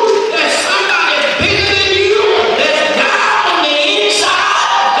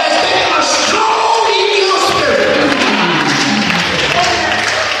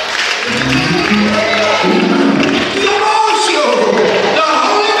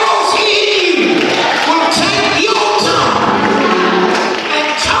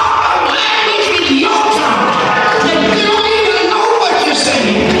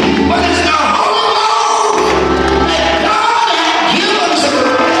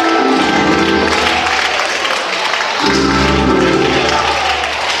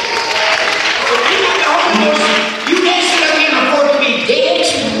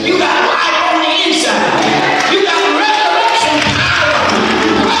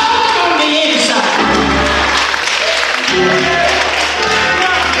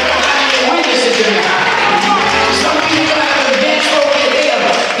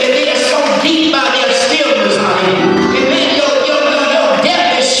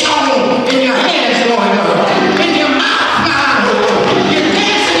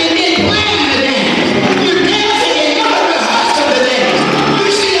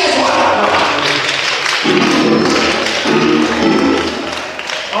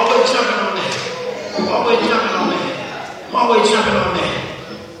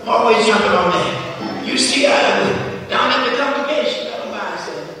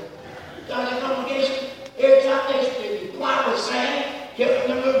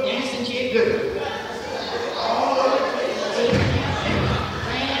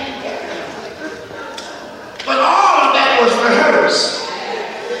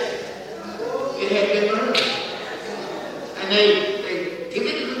they had been murdered. And they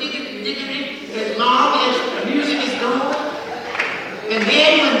as long as the music is going. And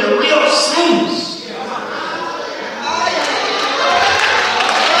then when the real saints,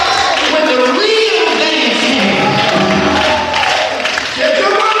 when the real dance came, they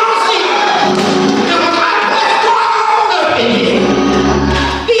come on, see, they were like, what's going on up in here?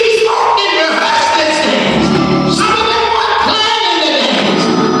 These folk didn't rehearse this dance. Some of them weren't planning the dance.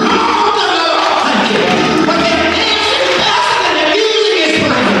 Come on to the Lord country. But they're dancing faster than the music is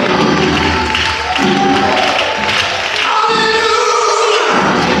playing. Hallelujah.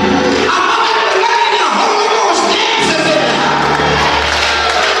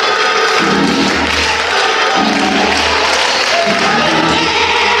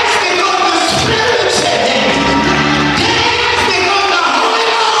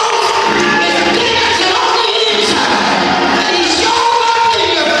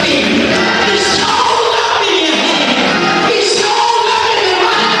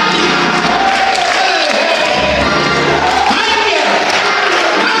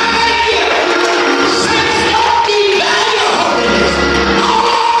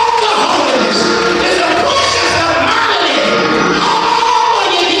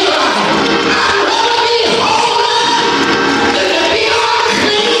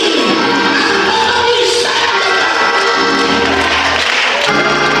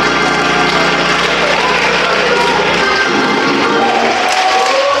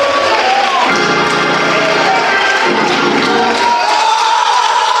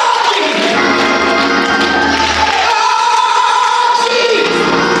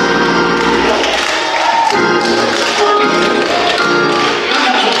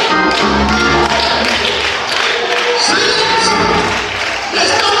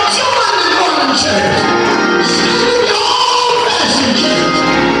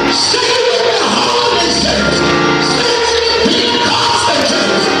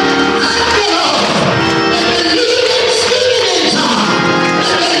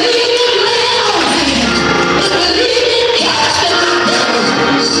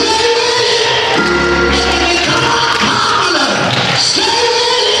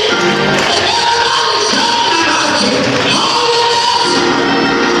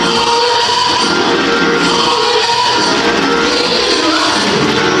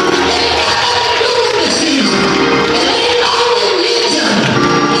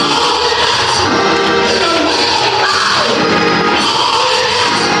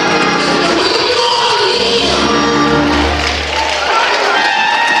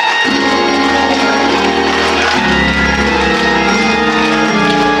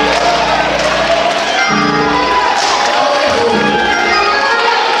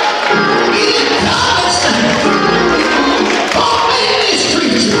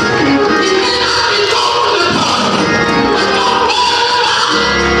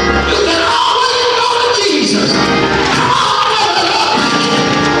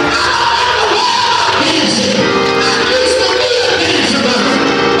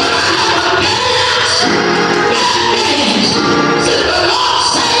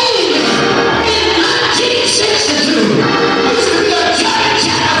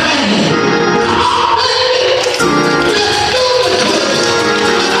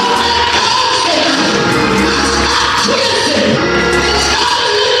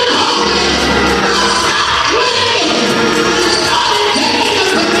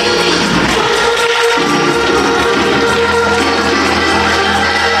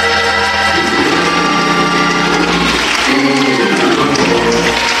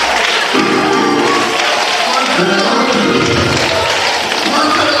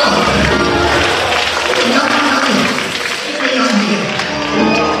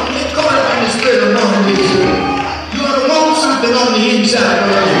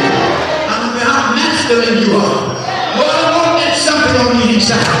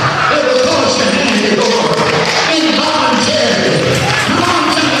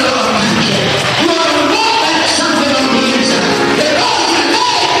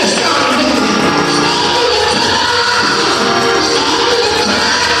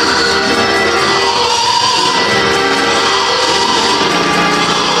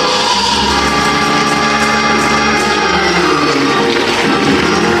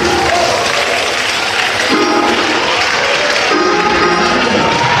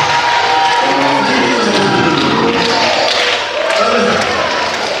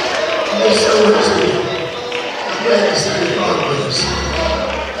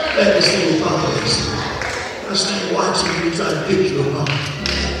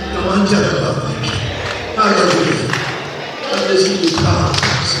 Let us see you, God.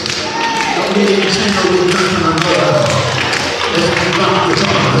 rock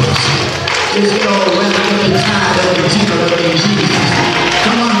guitars. Just get all wrapped up and tied up and tingle up in Jesus.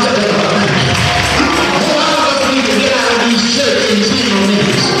 Come on, tell the Lord, man. A whole lot of us need to get out of these church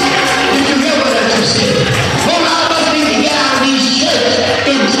entanglements. Did you hear what I just said? A whole lot of us need to get out of these church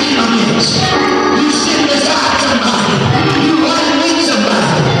entanglements. You sit beside somebody. You running with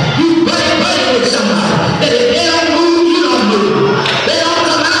somebody. You buddy with somebody. That if they don't move, you don't move. They don't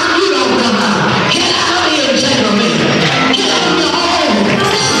come out, you don't come out. Get out of the entanglement. Get on your own.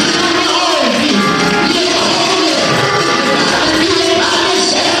 Sit on your own feet. Live holy. And do it by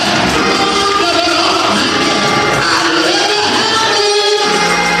yourself. Come on, the Lord. I'd rather have you.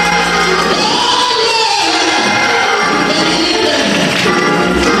 Oh, yeah. Than anything.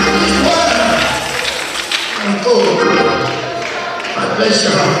 This word. God bless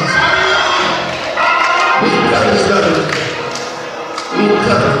your heart. We encourage brothers. We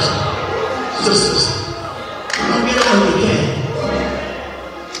encourage sisters. Don't get on the game.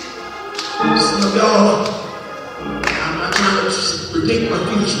 Some of y'all, I'm not trying to predict my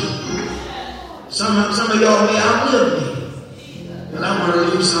future. Some of y'all may outlive me. But I want to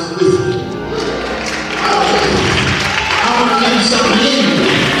leave something with you. I want to leave something in you.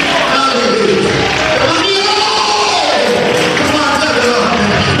 Hallelujah. Come on, tell the Lord.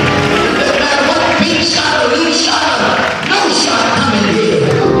 No matter what big shot or little shot, no shot coming here.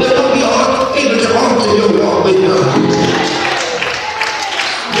 They won't be able to alter your walk with God.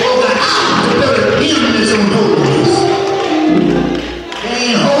 Oh, the house of the demons on holiness. They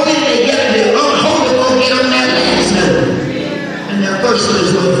ain't holy, they get the unholy gonna get on that last level. And their person is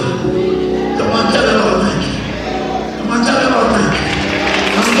with you. Come on, tell the Lord, thank you. Come on, tell the Lord, thank you.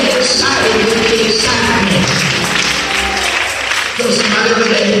 Don't get excited with the excitement. Tell somebody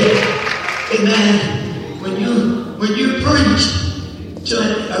today, amen. When you preach to a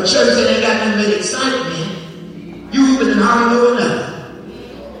church that ain't got nothing but excitement, you've been hardly know enough.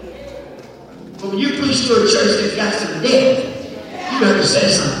 But when you preach to a church that's got some depth, you have to say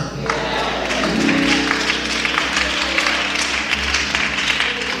something.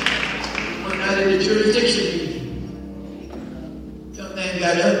 One night in the jurisdiction meeting, young man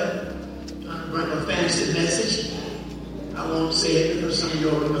got up, trying to bring a fancy message. I won't say it because some of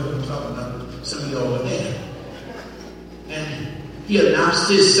y'all know what I'm talking about. Some of y'all were there. And he announced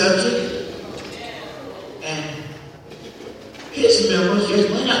his subject. And his members just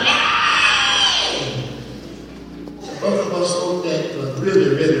went up. So both of us over there was really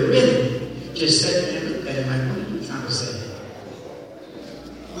just sat there and looked at him like, what are you trying to say?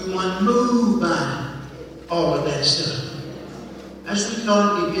 We weren't moved by all of that stuff. As we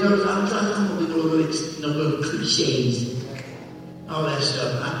normally, I'm trying to come up with little cliches. All that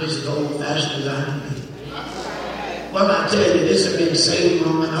stuff. I'm just as old-fashioned as I can be. Well, I tell you, this has been saved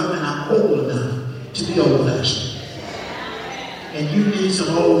long enough, and I'm old enough to be old-fashioned. And you need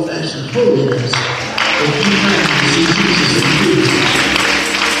some old-fashioned holiness if you plan to see Jesus in you.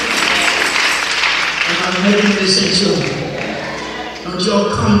 Am I making this sense? Don't y'all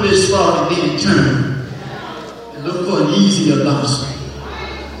come this far and then turn and look for an easier gospel.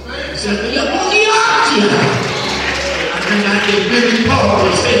 Except you're on the altar. And I get very Paul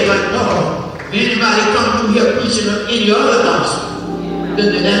and say like, no, if anybody come through here preaching of any other gospel than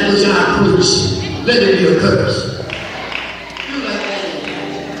that which I preach, let it be a curse. You like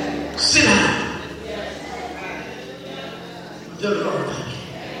that? Sit down. Tell the Lord, thank you.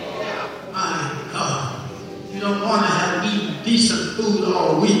 My God. You don't want to have eaten decent food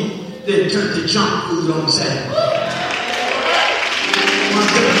all week, then turn to junk food on Saturday.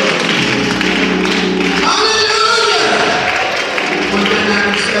 One thing I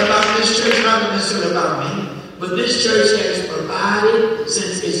can say about this church, not necessarily about me, but this church has provided,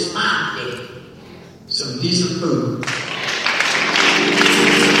 since its founding, some decent food. You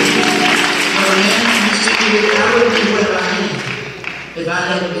see, I wouldn't be where I am if I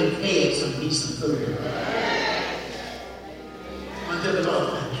hadn't been fed some decent food. Until the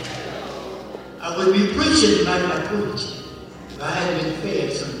Lord, I would be preaching like I preach if I hadn't been fed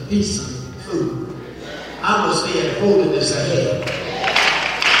some decent food. I was fed holiness ahead.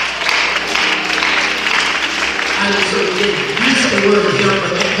 I just use the word help,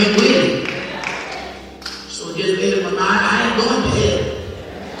 but that ain't with it. So just made up my mind, I ain't going to hell.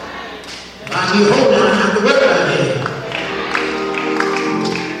 If I be holy, I don't have to worry about hell.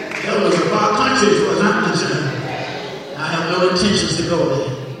 Hell was a far country as far as I'm concerned. I have no intentions to go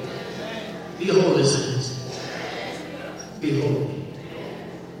there. Be holy, saints. Be holy.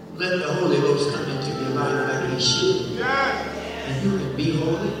 Let the Holy Ghost come into your life like He should. And you can be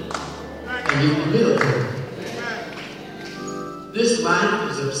holy. And you can live holy. This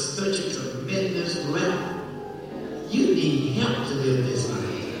life is of such a tremendous realm. You need help to live this life.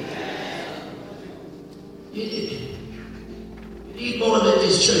 You need more than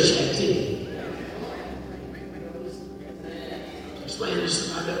this church activity. I explained to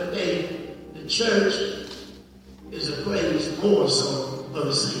somebody the other day, the church is a place more so for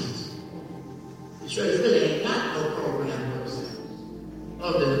the saints. The church really ain't got no program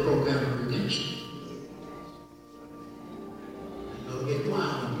other than the program of redemption. Don't get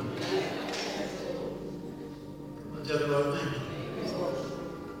wild. I'll tell you what I think.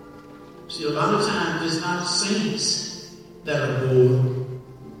 See, a lot of times it's not saints that are bored.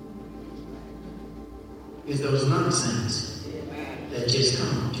 It's those non-saints that just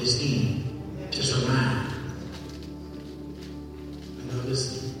come, just in, just around. You know,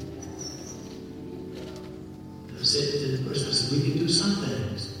 listen. I said to the person, I said, we can do some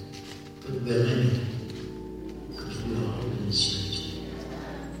things, but we're limited. Because we are all in this church.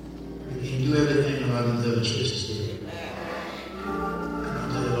 We can't do everything a lot of these other churches do. And I'll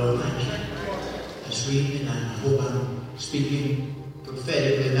tell the Lord, thank you. That's reading, and I hope I'm speaking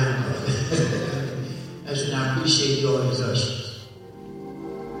prophetically now. That's when I appreciate you all as ushers.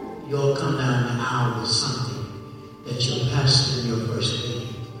 You all come down the aisle with something that your pastor and your first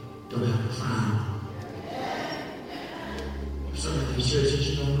lady don't have to frown on. Some of these churches,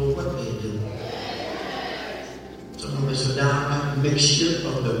 you don't know what they do. Some of us are down like a mixture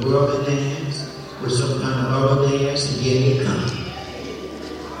of the worldly dance with some kind of other dance, and here they come.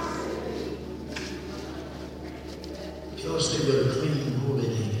 If you'll stay with a clean, holy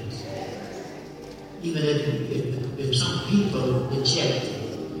dance, even if some people reject it,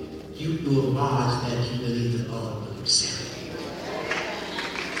 you do a bond that you believe that God will accept.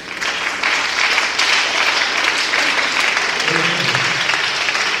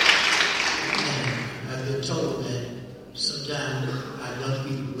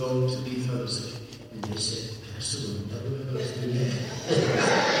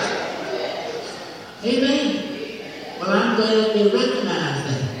 Amen. Well, I'm glad they recognize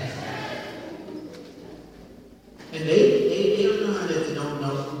that. And they'll learn if they don't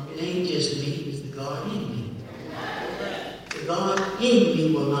know. It ain't just me, it's the God in me. The God in me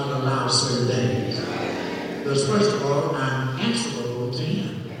will not allow certain things. Because first of all, I'm answerable to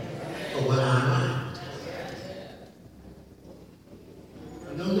Him for what I like.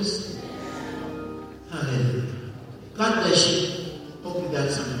 You notice? Hallelujah. God bless you. Hope you got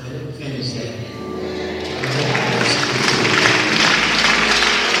something. I didn't finish that.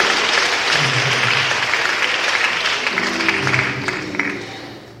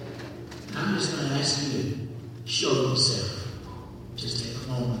 I'm just going to ask you to show yourself. Just take a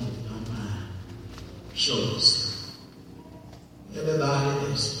moment if you don't mind. Show yourself. Everybody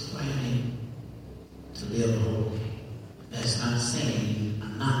that's planning to live holy, that's not saying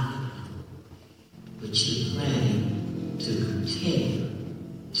I'm not, but you're planning to continue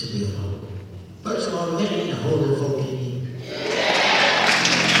to live holy. First of all, there ain't a holy folk in here.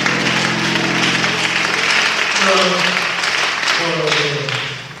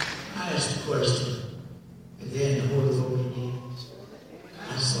 I asked the question, is there any holy folk in here?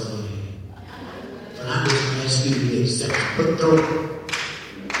 I saw your hand. But I'm just going to ask you to be accepted. Put through.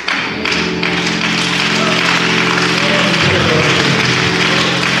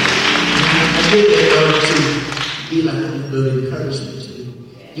 I did that to be like a little encouragement to you.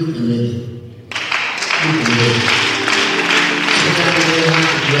 You can live it. You can live it. Sometimes you have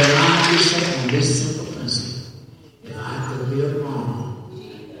to rely yourself on this simple principle. If I could live wrong,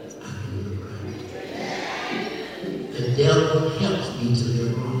 I can live right. The devil helps me to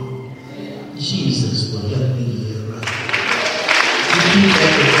live wrong. Jesus will help me to live right. You keep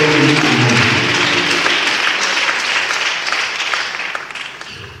that before you can.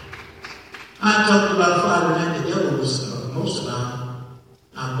 I talked about Friday night. The devil was most about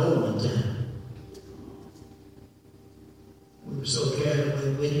our bowling time. We were so carried away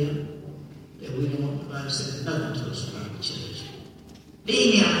with him that we didn't want nobody to say nothing to us about the church. Leave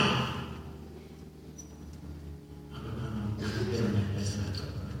me alone. That's what I talk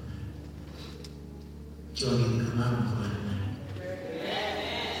about. Joy didn't come out on Friday night.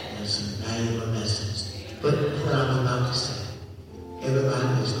 There's some valuable lessons. But what I was about to say, everybody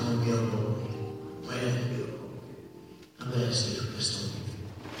is going to get over. I'm going to ask you to rest on me.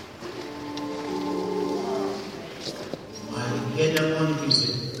 While you get up on you,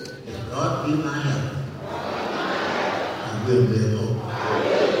 say, if God be my help, I will live holy.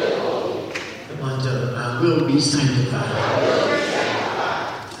 Come on, tell them, I will be sanctified.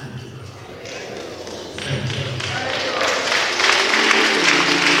 Thank you. Thank you.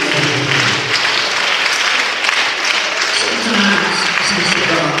 Sometimes, since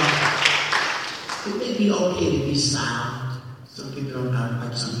God, it may be be okay to be silent. Some people don't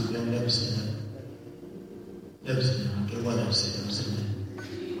like some people don't never say that. Never say that. I don't care what I say, don't say that.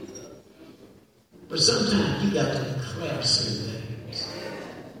 But sometimes you got to declare certain things.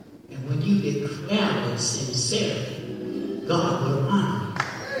 And when you declare it sincerely, God will honor you.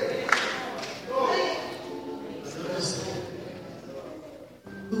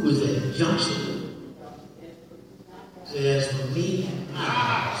 Who was that? Joshua. Said, as for me and my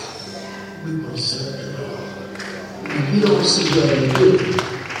house, we will serve the Lord. And you don't see what they do.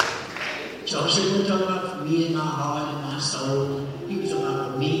 Joshua was talking about for me and my heart and my soul. He was talking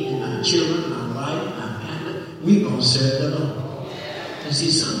about for me and my children, my wife, my family. We're going to serve the Lord. And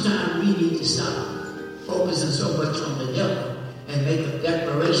see, sometimes we need to stop focusing so much on the devil and make a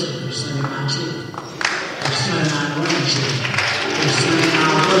declaration concerning my children, concerning our grandchildren, concerning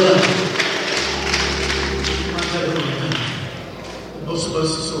our whatever. Most of us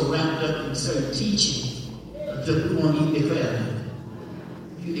are so wrapped up in certain teaching until we won't even declare that.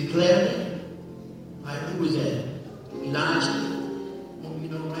 You declare it? Like, who was that? Elijah? Won't be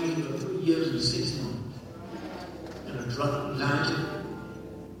no rain for 3 years and 6 months. And a drunk Elijah?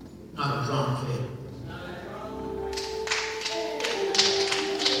 Not a drunk fail.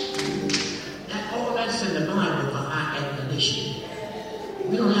 All that's in the Bible for our admonition.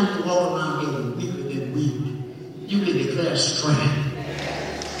 We don't have to walk around here with weaker than weak. You can declare strength.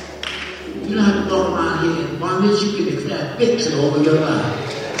 You don't have to walk around here in bondage. You can declare victory over your life.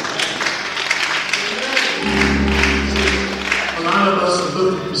 A lot of us are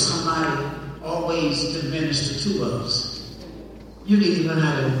looking for somebody always to minister to us. You need to learn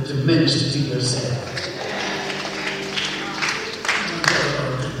how to minister to yourself.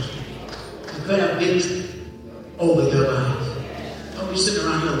 Declare victory over your life. Don't be sitting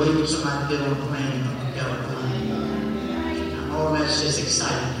around here waiting for somebody to get on a plane or get on a plane. All that's just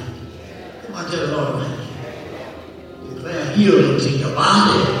excitement. I tell the Lord, thank you. Declare healing to your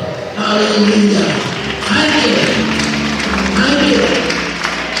body. Hallelujah. Thank you. Thank you.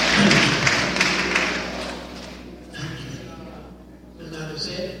 Thank you. And like I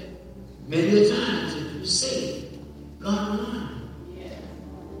said, many times if you say it, God will honor.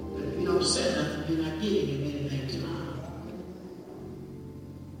 But if you don't say nothing, you're not getting him anything tomorrow.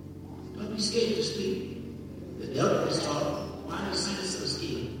 Don't be scared to speak. The devil is talking. Why are the saints so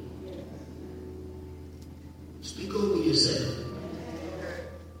scared? Speak over yourself.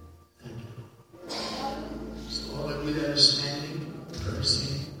 Thank you. So all of you that are standing,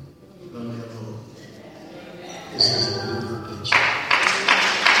 cursing, love your Lord. This is a beautiful picture.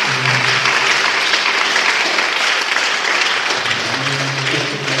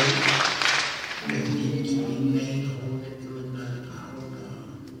 We need to be made holy through the power of God.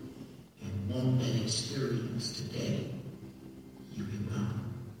 And want that experience today. You can come.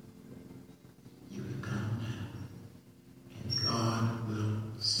 You can come now. God will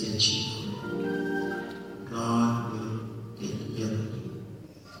set you free. God will deliver you.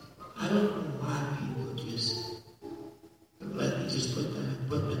 I don't know why people just look like they just put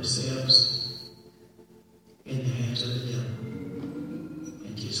themselves in the hands of the devil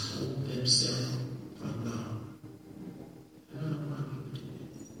and just hold themselves from God. I don't know why people do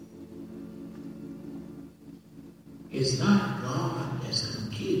that. It's not God that's going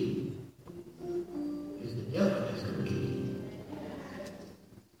to kill you. It's the devil that's going to kill you.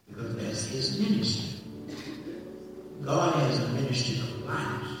 Because that's his ministry. God has a ministry of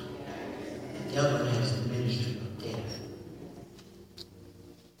life. The devil has a ministry of death.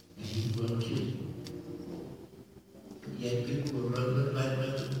 And he will kill you. And yet people will look like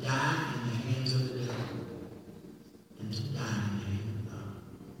them to die in the hands of the devil and to die in the hand of God.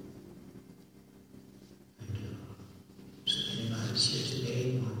 Thank you, Lord. So anybody's here today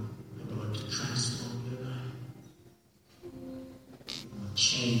want the Lord to transform your life. Want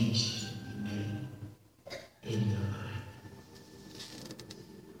change to be made in your life.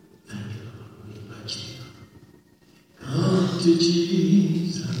 Thank you, Lord. We invite you. Come to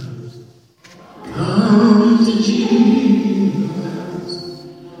Jesus. Come to Jesus.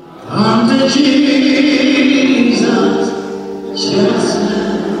 Come to Jesus. Just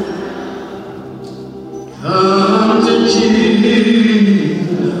now. Come to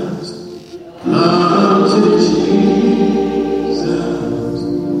Jesus. Come to Jesus.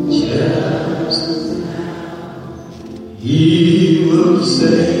 Just now. He will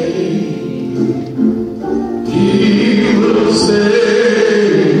save. He will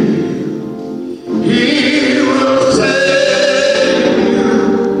save. He will save.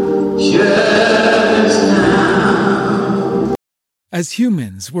 As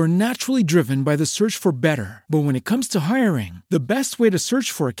humans, we're naturally driven by the search for better. But when it comes to hiring, the best way to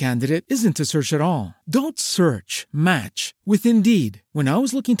search for a candidate isn't to search at all. Don't search, match with Indeed. When I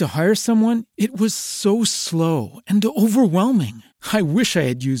was looking to hire someone, it was so slow and overwhelming. I wish I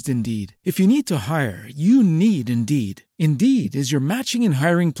had used Indeed. If you need to hire, you need Indeed. Indeed is your matching and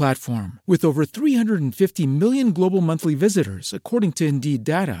hiring platform with over 350 million global monthly visitors, according to Indeed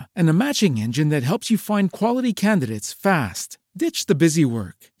data, and a matching engine that helps you find quality candidates fast. Ditch the busy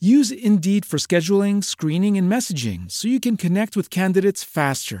work. Use Indeed for scheduling, screening, and messaging so you can connect with candidates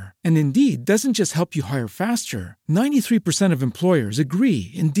faster. And Indeed doesn't just help you hire faster. 93% of employers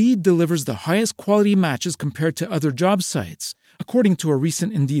agree Indeed delivers the highest quality matches compared to other job sites, according to a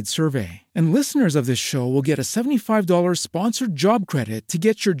recent Indeed survey. And listeners of this show will get a $75 sponsored job credit to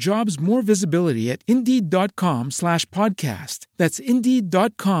get your jobs more visibility at Indeed.com/podcast. That's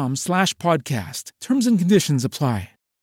Indeed.com/podcast. Terms and conditions apply.